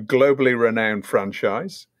a globally renowned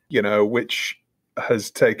franchise, you know, which has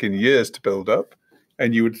taken years to build up,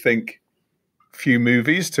 and you would think few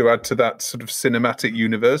movies to add to that sort of cinematic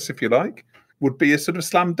universe, if you like, would be a sort of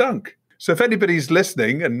slam dunk. So if anybody's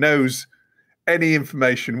listening and knows any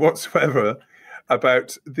information whatsoever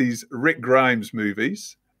about these Rick Grimes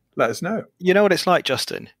movies, let us know. You know what it's like,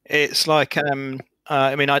 Justin? It's like,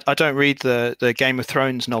 I mean, I don't read the Game of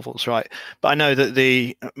Thrones novels, right? But I know that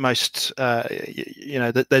the most, you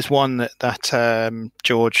know, that there's one that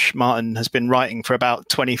George Martin has been writing for about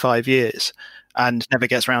 25 years and never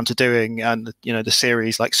gets around to doing. And, you know, the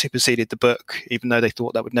series like superseded the book, even though they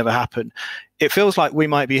thought that would never happen. It feels like we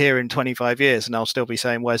might be here in 25 years and I'll still be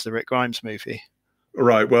saying, where's the Rick Grimes movie?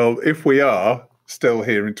 Right. Well, if we are still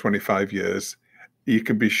here in 25 years, you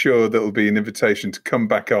can be sure there'll be an invitation to come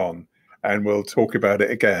back on, and we'll talk about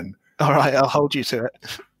it again. All right, I'll hold you to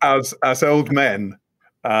it. As old men,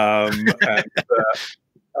 and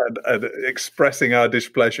expressing our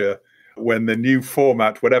displeasure when the new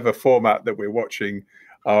format, whatever format that we're watching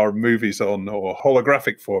our movies on, or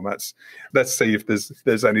holographic formats. Let's see if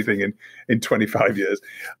there's anything in 25 years.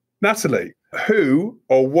 Natalie, who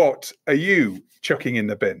or what are you chucking in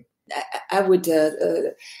the bin? I would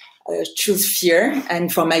choose fear,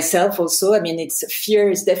 and for myself also. I mean, fear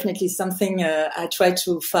is definitely something I try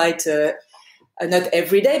to fight, not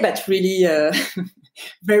every day, but really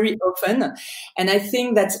very often. And I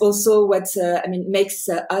think that's also what makes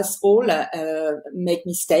us all make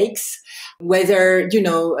mistakes, whether, you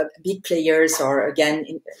know, big players or, again,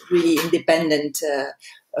 really independent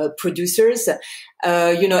producers.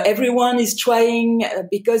 You know, everyone is trying,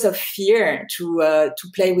 because of fear, to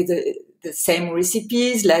play with the same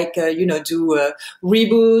recipes, like, you know, do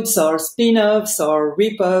reboots or spin-offs or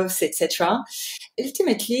rip-offs, etc.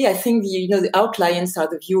 Ultimately, I think our clients are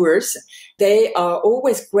the viewers. They are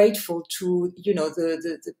always grateful to, you know,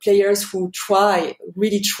 the players who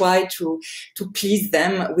really try to please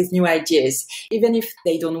them with new ideas. Even if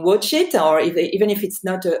they don't watch it, or even if it's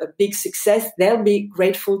not a big success, they'll be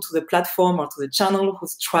grateful to the platform or to the channel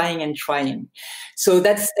who's trying and trying. So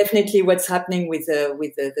that's definitely what's happening with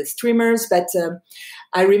the streamers. But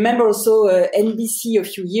I remember also NBC a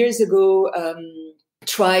few years ago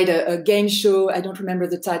tried a game show. I don't remember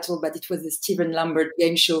the title, but it was the Stephen Lambert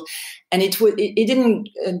game show, and it didn't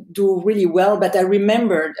do really well. But I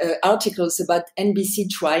remembered articles about NBC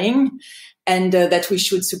trying, and that we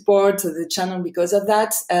should support the channel because of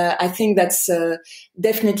that. I think that's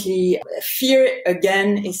definitely fear.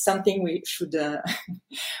 Again, is something we should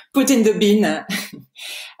put in the bin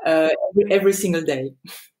every single day.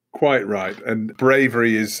 Quite right, and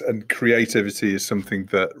bravery and creativity is something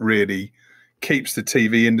that really keeps the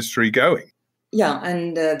TV industry going. Yeah,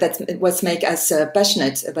 and that's what makes us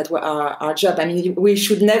passionate about our job. I mean, we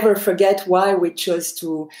should never forget why we chose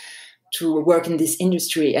to work in this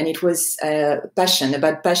industry, and it was passion.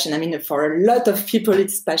 I mean, for a lot of people,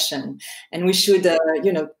 it's passion, and we should,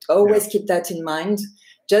 always keep that in mind.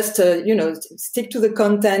 Just, stick to the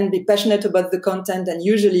content, be passionate about the content. And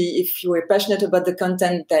usually if you are passionate about the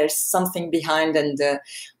content, there's something behind, and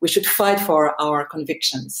we should fight for our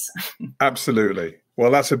convictions. Absolutely.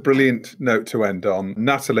 Well, that's a brilliant note to end on.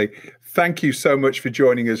 Natalie, thank you so much for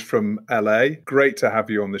joining us from LA. Great to have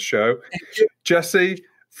you on the show. Thank you. Jessie,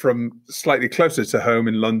 from slightly closer to home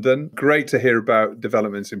in London, great to hear about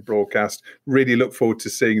developments in broadcast. Really look forward to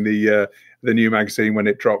seeing the new magazine when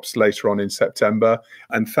it drops later on in September.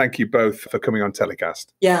 And thank you both for coming on TellyCast.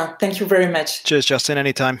 Yeah, thank you very much. Cheers, Justin.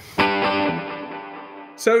 Anytime.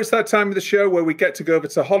 So it's that time of the show where we get to go over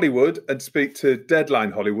to Hollywood and speak to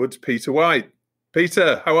Deadline Hollywood's Peter White.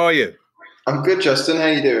 Peter, how are you? I'm good, Justin. How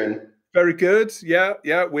are you doing? Very good. Yeah.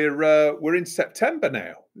 We're in September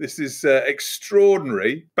now. This is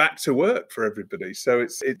extraordinary. Back to work for everybody. So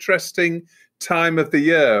it's interesting time of the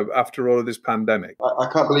year after all of this pandemic. I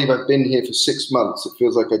can't believe I've been here for 6 months. It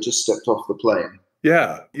feels like I just stepped off the plane.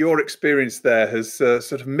 Yeah, your experience there has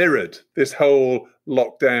sort of mirrored this whole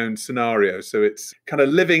lockdown scenario. So it's kind of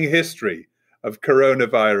living history of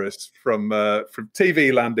coronavirus from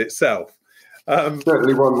TV land itself.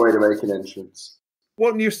 Certainly one way to make an entrance.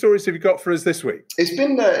 What news stories have you got for us this week? It's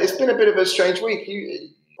been a bit of a strange week.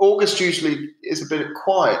 August usually is a bit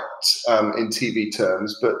quiet in TV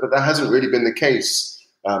terms, but that hasn't really been the case.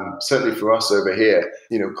 Certainly for us over here,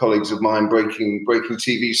 colleagues of mine breaking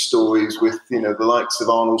TV stories with, the likes of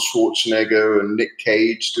Arnold Schwarzenegger and Nick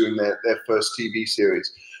Cage doing their first TV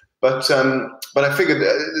series. But I figured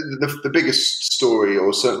the biggest story,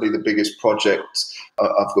 or certainly the biggest project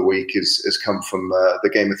of the week, has come from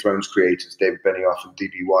the Game of Thrones creators, David Benioff and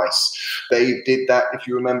D.B. Weiss. They did that, if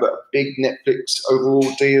you remember, a big Netflix overall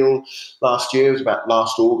deal last year. It was about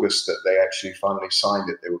last August that they actually finally signed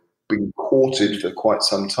it. They were being courted for quite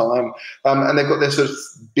some time. And they've got their sort of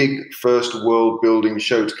big first world-building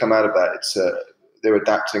show to come out of that. They're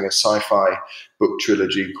adapting a sci-fi book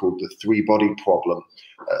trilogy called The Three-Body Problem.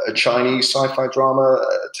 A Chinese sci-fi drama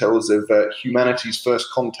tells of humanity's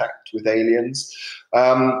first contact with aliens.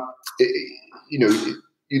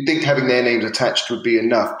 You'd think having their names attached would be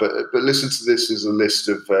enough, but listen to this as a list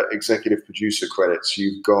of executive producer credits.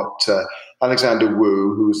 You've got Alexander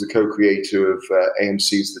Wu, who was the co-creator of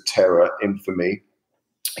AMC's The Terror, Infamy.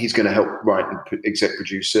 He's going to help write and exec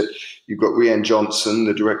produce it. You've got Rian Johnson,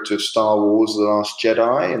 the director of Star Wars, The Last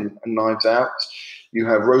Jedi and Knives Out. You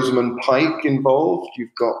have Rosamund Pike involved.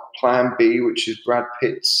 You've got Plan B, which is Brad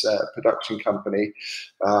Pitt's production company.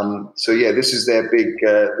 This is their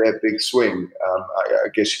big swing. I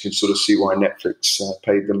guess you can sort of see why Netflix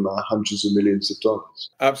paid them hundreds of millions of dollars.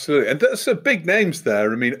 Absolutely. And there's some big names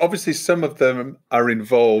there. I mean, obviously some of them are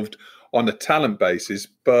involved on a talent basis,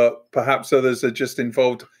 but perhaps others are just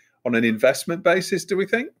involved on an investment basis, do we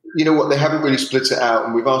think? You know what, they haven't really split it out,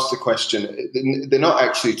 and we've asked the question. They're not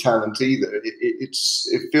actually talent either.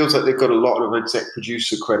 It feels like they've got a lot of exec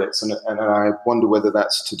producer credits, and I wonder whether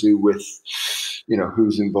that's to do with,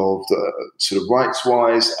 who's involved sort of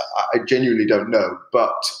rights-wise. I genuinely don't know,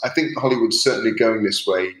 but I think Hollywood's certainly going this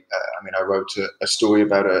way. I wrote a story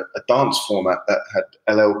about a dance format that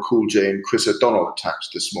had LL Cool J and Chris O'Donnell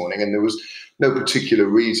attached this morning, and there was no particular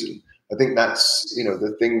reason. I think that's,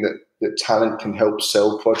 the thing that talent can help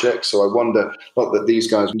sell projects. So I wonder, not that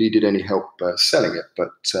these guys needed any help selling it, but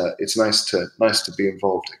it's nice to be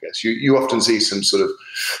involved, I guess. You often see some sort of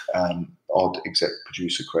odd exec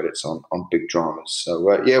producer credits on big dramas. So,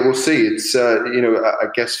 we'll see. It's, I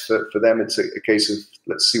guess for them, it's a case of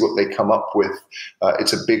let's see what they come up with.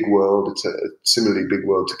 It's a big world. It's a similarly big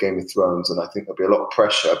world to Game of Thrones, and I think there'll be a lot of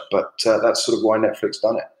pressure, but that's sort of why Netflix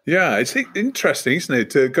done it. Yeah, it's interesting, isn't it,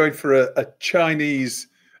 to going for a Chinese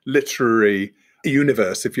literary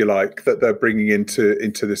universe, if you like, that they're bringing into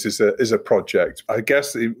this as a project. I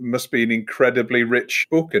guess it must be an incredibly rich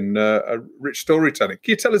book and a rich storytelling.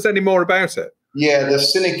 Can you tell us any more about it? Yeah, the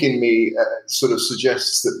cynic in me sort of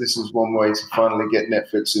suggests that this is one way to finally get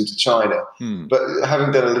Netflix into China. But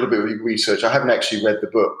having done a little bit of research, I haven't actually read the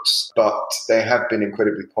books, but they have been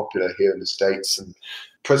incredibly popular here in the States, and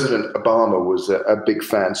President Obama was a big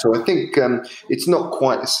fan. So I think it's not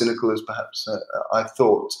quite as cynical as perhaps I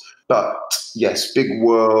thought. But yes, big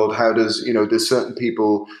world. How does, there's certain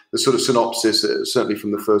people, the sort of synopsis, certainly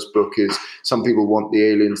from the first book, is some people want the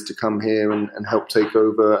aliens to come here and help take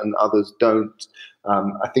over, and others don't.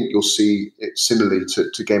 I think you'll see it similarly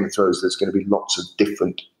to Game of Thrones. There's going to be lots of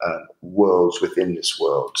different worlds within this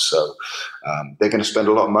world. So they're going to spend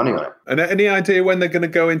a lot of money on it. And any idea when they're going to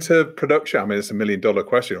go into production? I mean, it's $1 million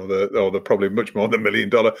question, or the probably much more than $1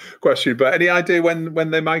 million question. But any idea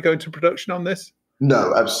when they might go into production on this?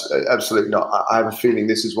 No, absolutely not. I have a feeling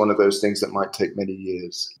this is one of those things that might take many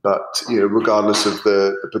years. But regardless of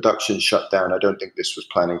the production shutdown, I don't think this was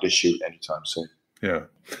planning to shoot anytime soon. Yeah.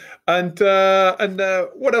 And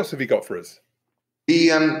what else have you got for us?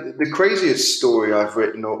 The craziest story I've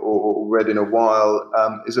written or read in a while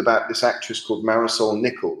is about this actress called Marisol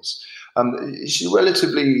Nichols. She's a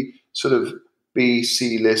relatively sort of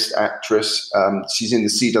B-C-list actress. She's in the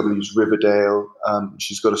CW's Riverdale.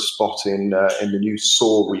 She's got a spot in the new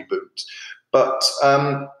Saw reboot. But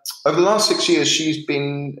over the last 6 years, she's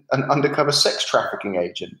been an undercover sex trafficking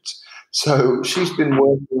agent. So she's been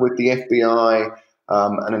working with the FBI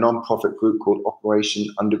and a non-profit group called Operation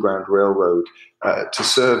Underground Railroad to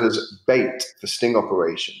serve as bait for sting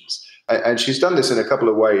operations. And she's done this in a couple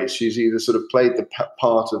of ways. She's either sort of played the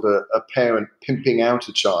part of a parent pimping out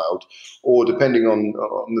a child, or depending on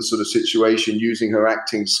the sort of situation, using her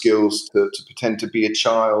acting skills to pretend to be a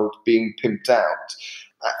child being pimped out.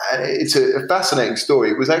 It's a fascinating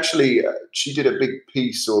story. It was actually, she did a big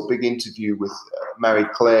piece or big interview with Marie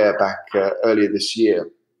Claire back earlier this year.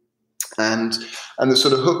 And the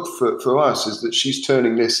sort of hook for us is that she's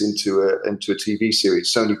turning this into a TV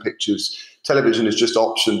series. Sony Pictures Television has just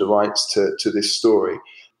optioned the rights to this story.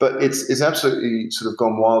 But it's absolutely sort of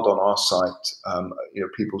gone wild on our site.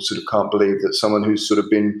 People sort of can't believe that someone who's sort of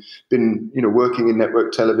been working in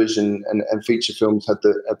network television and feature films had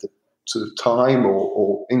the sort of time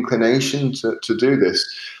or inclination to do this.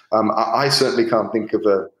 I certainly can't think of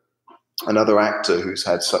another actor who's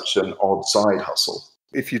had such an odd side hustle.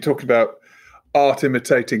 If you talk about art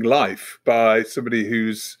imitating life by somebody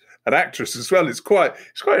who's an actress as well, it's quite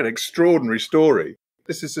an extraordinary story.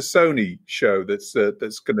 This is a Sony show that's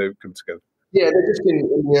going to come together. Yeah, they're just in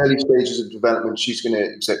the early stages of development. She's going to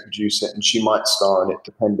exec produce it, and she might star in it,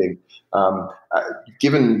 depending.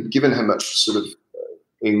 Given how much sort of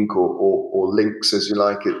ink or links, as you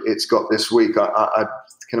like, it's got this week, I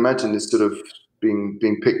can imagine it's sort of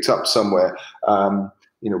being picked up somewhere.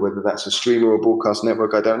 Whether that's a streamer or broadcast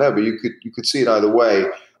network, I don't know, but you could see it either way.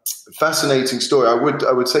 Fascinating story. I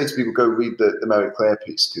would say to people, go read the Mary Claire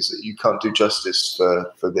piece, because you can't do justice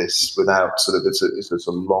for this without sort of it's a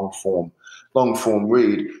sort of long form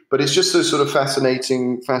read. But it's just those sort of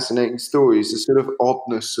fascinating stories, the sort of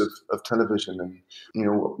oddness of television. And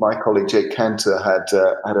my colleague Jake Cantor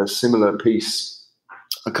had a similar piece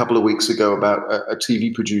a couple of weeks ago about a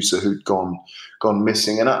TV producer who'd gone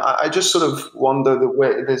missing, and I just sort of wonder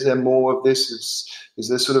is there more of this? Is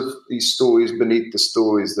there sort of these stories beneath the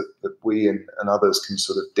stories that we and others can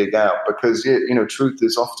sort of dig out? Because truth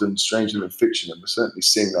is often stranger than fiction, and we're certainly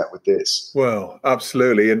seeing that with this. Well,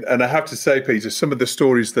 absolutely, and I have to say, Peter, some of the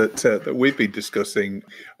stories that we've been discussing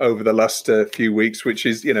over the last few weeks, which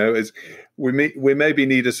is as we maybe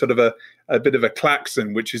need a sort of a bit of a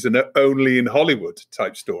klaxon, which is an only in Hollywood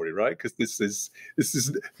type story, right? Because this is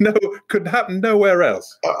couldn't happen nowhere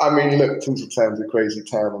else. I mean, look, Tinseltown's a crazy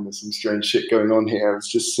town, and there's some strange shit going on here. Let's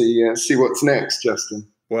just see what's next, Justin.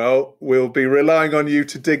 Well, we'll be relying on you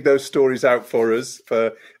to dig those stories out for us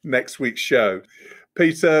for next week's show.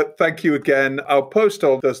 Peter, thank you again. I'll post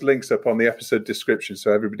all those links up on the episode description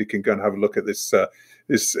so everybody can go and have a look at this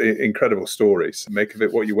incredible story. So make of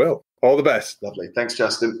it what you will. All the best. Lovely. Thanks,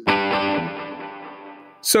 Justin.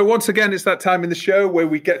 So once again, it's that time in the show where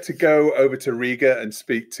we get to go over to Riga and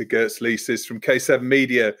speak to Gertz Leasis from K7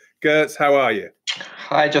 Media. Gertz, how are you?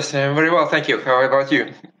 Hi, Justin. I'm very well, thank you. How about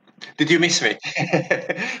you? Did you miss me?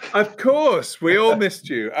 Of course, we all missed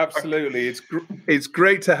you. Absolutely. It's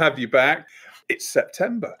great to have you back. It's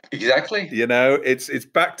September. Exactly. It's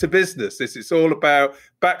back to business. It's all about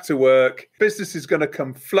back to work. Business is going to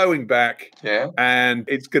come flowing back. Yeah. And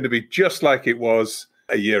it's going to be just like it was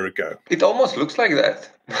a year ago. It almost looks like that.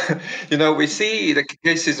 We see the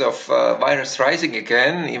cases of virus rising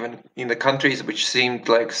again, even in the countries which seemed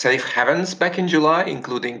like safe havens back in July,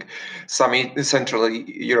 including some Central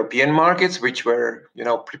European markets, which were,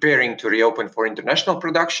 preparing to reopen for international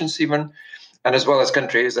productions even, and as well as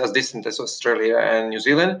countries as distant as Australia and New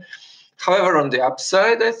Zealand. However, on the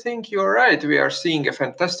upside, I think you're right. We are seeing a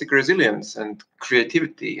fantastic resilience and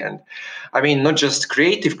creativity. And I mean, not just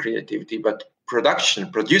creativity, but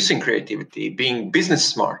producing creativity, being business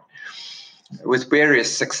smart, with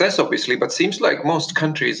various success, obviously, but seems like most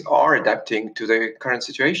countries are adapting to the current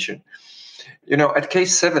situation. At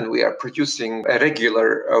K7, we are producing a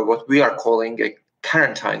regular, what we are calling a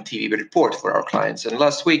quarantine TV report for our clients. And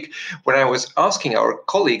last week, when I was asking our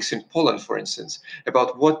colleagues in Poland, for instance,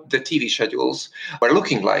 about what the TV schedules were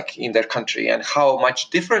looking like in their country and how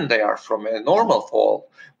much different they are from a normal fall,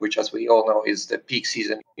 which, as we all know, is the peak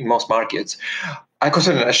season in most markets, I got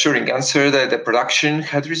an assuring answer that the production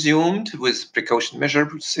had resumed with precaution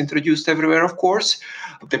measures introduced everywhere, of course.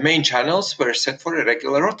 The main channels were set for a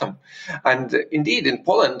regular autumn. And indeed, in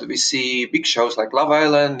Poland, we see big shows like Love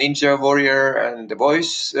Island, Ninja Warrior, and The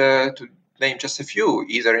Voice, to name just a few,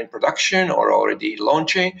 either in production or already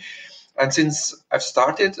launching. And since I've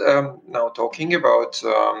started now talking about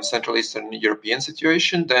Central Eastern European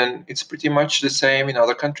situation, then it's pretty much the same in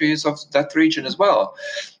other countries of that region as well.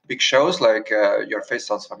 Big shows like Your Face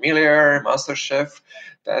Sounds Familiar, MasterChef,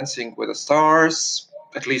 Dancing with the Stars,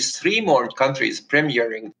 at least 3 more countries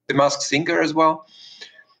premiering The Masked Singer as well.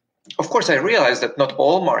 Of course, I realize that not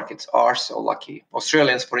all markets are so lucky.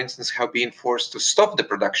 Australians, for instance, have been forced to stop the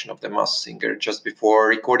production of The Masked Singer just before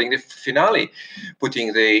recording the finale,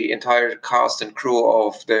 putting the entire cast and crew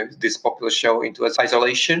of this popular show into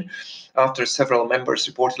isolation after several members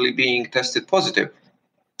reportedly being tested positive.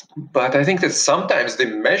 But I think that sometimes the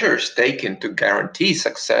measures taken to guarantee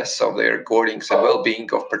success of the recordings and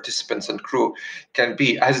well-being of participants and crew can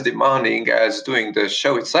be as demanding as doing the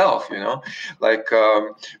show itself, Like,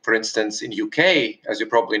 for instance, in UK, as you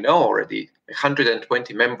probably know already,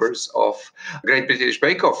 120 members of Great British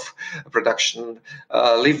Bake Off production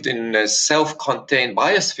lived in a self-contained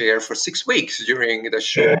biosphere for 6 weeks during the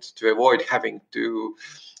shoot to avoid having to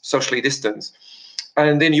socially distanced.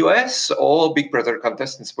 And in US, all Big Brother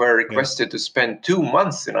contestants were requested to spend 2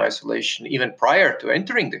 months in isolation, even prior to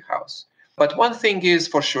entering the house. But one thing is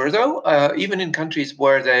for sure, though, even in countries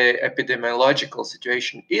where the epidemiological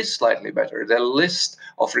situation is slightly better, the list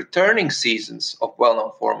of returning seasons of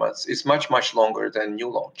well-known formats is much, much longer than new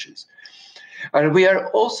launches. And we are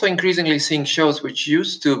also increasingly seeing shows which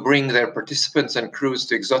used to bring their participants and crews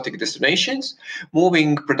to exotic destinations,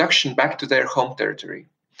 moving production back to their home territory.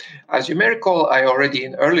 As you may recall, I already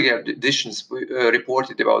in earlier editions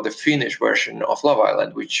reported about the Finnish version of Love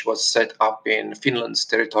Island, which was set up in Finland's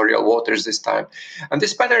territorial waters this time. And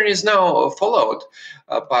this pattern is now followed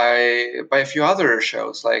by a few other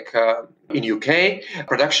shows, like in UK,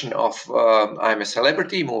 production of I'm a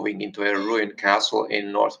Celebrity, moving into a ruined castle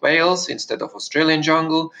in North Wales instead of Australian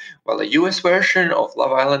jungle, while the US version of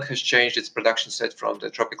Love Island has changed its production set from the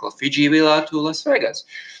tropical Fiji villa to Las Vegas.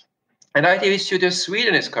 And ITV Studios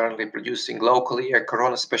Sweden is currently producing locally a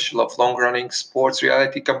Corona special of long-running sports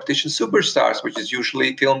reality competition Superstars, which is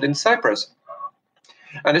usually filmed in Cyprus.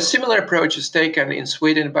 And a similar approach is taken in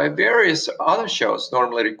Sweden by various other shows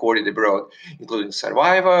normally recorded abroad, including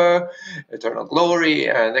Survivor, Eternal Glory,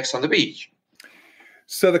 and Ex on the Beach.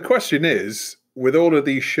 So the question is, with all of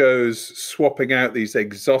these shows swapping out these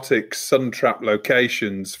exotic sun-trapped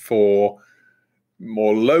locations for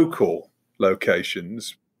more local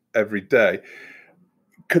locations every day,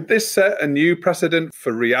 could this set a new precedent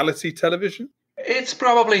for reality television? It's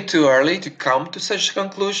probably too early to come to such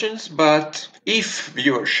conclusions, but if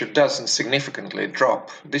viewership doesn't significantly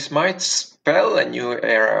drop, this might spell a new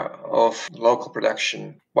era of local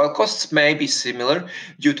production. While costs may be similar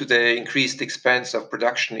due to the increased expense of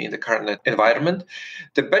production in the current environment,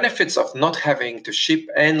 the benefits of not having to ship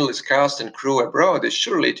endless cast and crew abroad is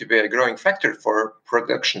surely to be a growing factor for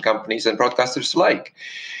production companies and broadcasters alike.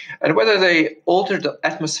 And whether the altered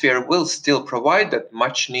atmosphere will still provide that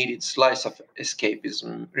much-needed slice of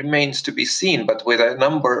escapism remains to be seen, but with a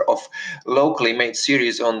number of locally made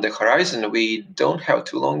series on the horizon, we don't have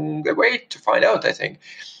too long a wait to find out, I think.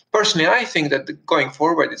 Personally, I think that going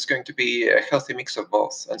forward, it's going to be a healthy mix of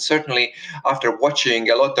both. And certainly, after watching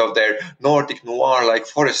a lot of their Nordic noir-like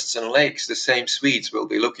forests and lakes, the same Swedes will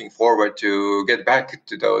be looking forward to get back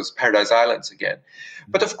to those paradise islands again.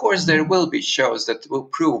 But of course, there will be shows that will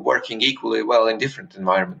prove working equally well in different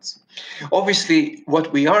environments. Obviously,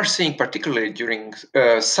 what we are seeing, particularly during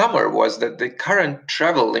summer, was that the current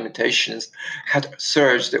travel limitations had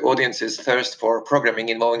surged the audience's thirst for programming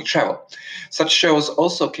involving travel. Such shows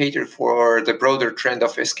also cater for the broader trend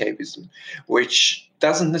of escapism, which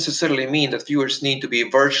doesn't necessarily mean that viewers need to be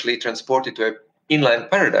virtually transported to an inland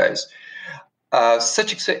paradise.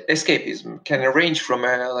 Such escapism can range from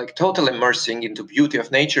total immersing into beauty of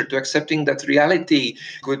nature to accepting that reality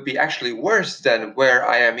could be actually worse than where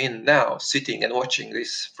I am in now, sitting and watching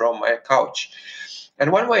this from my couch.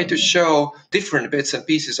 And one way to show different bits and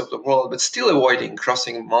pieces of the world, but still avoiding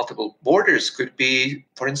crossing multiple borders, could be,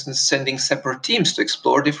 for instance, sending separate teams to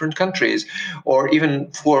explore different countries, or even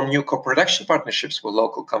form new co-production partnerships with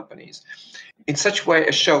local companies. In such way,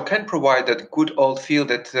 a show can provide that good old feel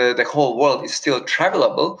that the whole world is still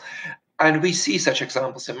travelable. And we see such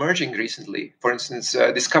examples emerging recently. For instance,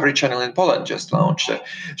 Discovery Channel in Poland just launched a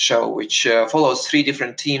show which follows 3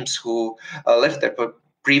 different teams who left their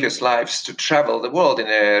previous lives to travel the world in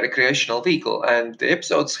a recreational vehicle. And the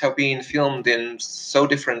episodes have been filmed in so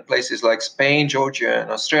different places like Spain, Georgia,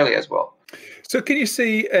 and Australia as well. So can you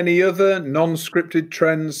see any other non-scripted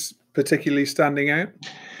trends particularly standing out?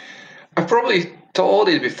 I've probably told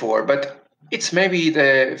it before, but it's maybe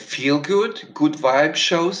the feel-good, good vibe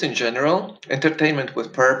shows in general, entertainment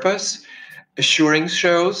with purpose, assuring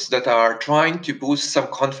shows that are trying to boost some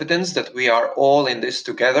confidence that we are all in this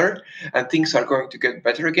together and things are going to get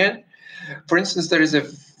better again. For instance, there is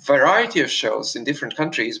a variety of shows in different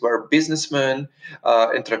countries where businessmen,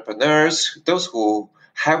 entrepreneurs, those who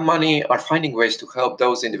have money are finding ways to help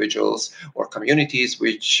those individuals or communities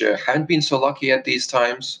which haven't been so lucky at these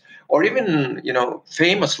times. Or even,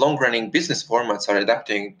 famous long-running business formats are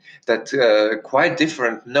adapting that quite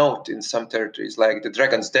different note in some territories, like The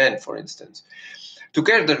Dragon's Den, for instance.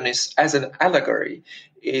 Togetherness as an allegory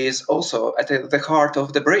is also at the heart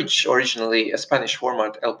of The Bridge, originally a Spanish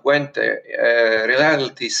format, El Puente, a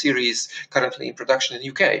reality series currently in production in the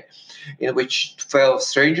UK, in which 12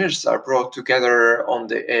 strangers are brought together on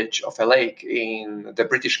the edge of a lake in the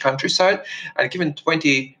British countryside and given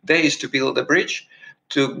 20 days to build a bridge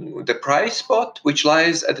to the prize spot, which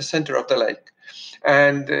lies at the center of the lake.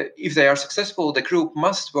 And if they are successful, the group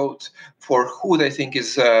must vote for who they think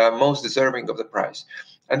is most deserving of the prize.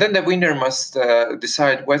 And then the winner must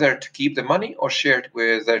decide whether to keep the money or share it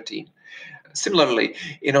with their team. Similarly,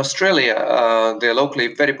 in Australia, the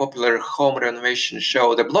locally very popular home renovation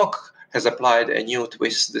show The Block has applied a new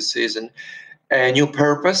twist this season, a new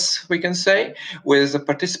purpose, we can say, with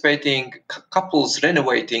participating couples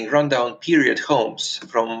renovating rundown period homes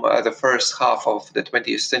from the first half of the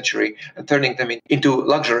 20th century and turning them into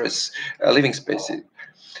luxurious living spaces.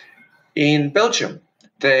 In Belgium,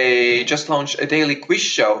 they just launched a daily quiz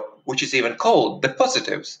show, which is even called The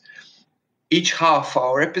Positives. Each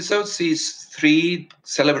half-hour episode sees 3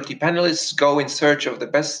 celebrity panelists go in search of the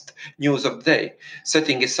best news of the day,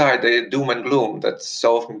 setting aside the doom and gloom that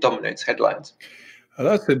so often dominates headlines. Oh,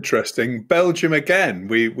 that's interesting. Belgium again.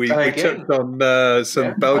 We touched on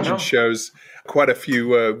some Belgian shows quite a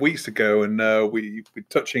few weeks ago, and we're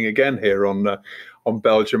touching again here on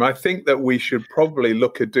Belgium. I think that we should probably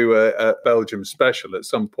look at do a Belgium special at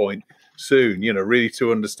some point soon, really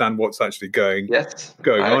to understand what's actually going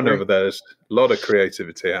on over there. There's a lot of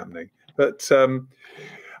creativity happening. But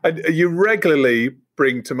you regularly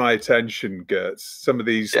bring to my attention, Gertz, some of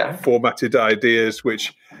these formatted ideas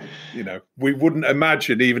which, we wouldn't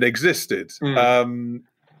imagine even existed.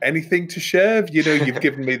 Anything to share? You've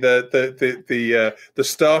given me the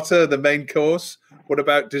starter, the main course. What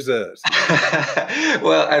about dessert?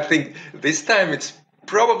 Well, I think this time it's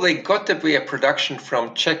probably got to be a production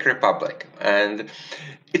from Czech Republic. And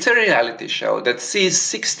it's a reality show that sees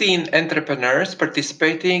 16 entrepreneurs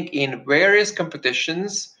participating in various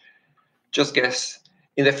competitions, just guess,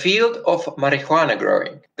 in the field of marijuana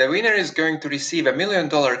growing. The winner is going to receive $1 million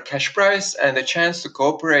cash prize and a chance to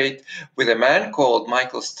cooperate with a man called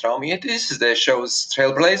Michael Straumietis, the show's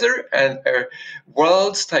trailblazer and a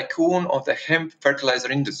world's tycoon of the hemp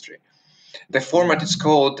fertilizer industry. The format is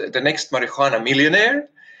called The Next Marijuana Millionaire.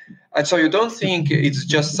 And so you don't think it's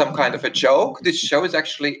just some kind of a joke. This show is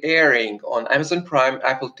actually airing on Amazon Prime,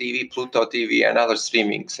 Apple TV, Pluto TV, and other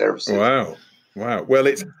streaming services. Wow. Well,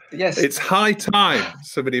 it's high time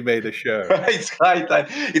somebody made a show. It's high time.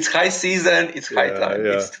 It's high season. It's high time.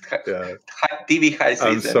 It's TV high season.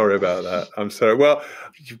 I'm sorry about that. I'm sorry. Well,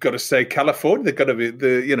 you've got to say California. They've got to be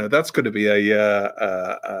that's going to be a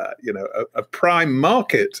prime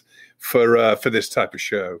market for this type of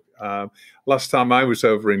show. Last time I was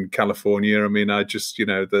over in California, I just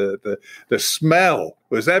the smell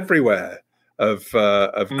was everywhere of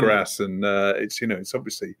grass, and it's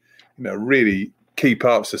obviously really key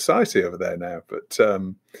part of society over there now. But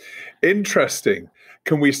interesting.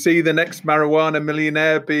 Can we see the next marijuana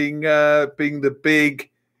millionaire being the big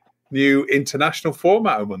new international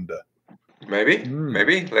format? I wonder. Maybe.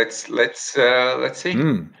 Let's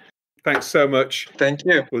see. Thanks so much. Thank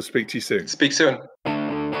you. We'll speak to you soon. Speak soon.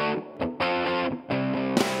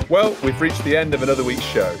 Well, we've reached the end of another week's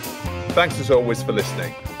show. Thanks as always for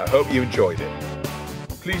listening. I hope you enjoyed it.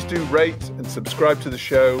 Please do rate and subscribe to the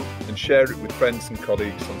show and share it with friends and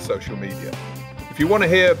colleagues on social media. If you want to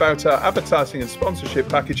hear about our advertising and sponsorship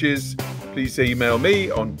packages, please email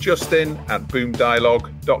me on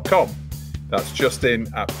justin@boomdialogue.com. That's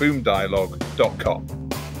justin@boomdialogue.com.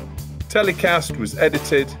 TellyCast was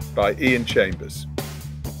edited by Ian Chambers.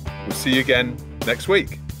 We'll see you again next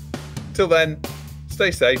week. Till then,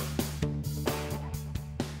 stay safe.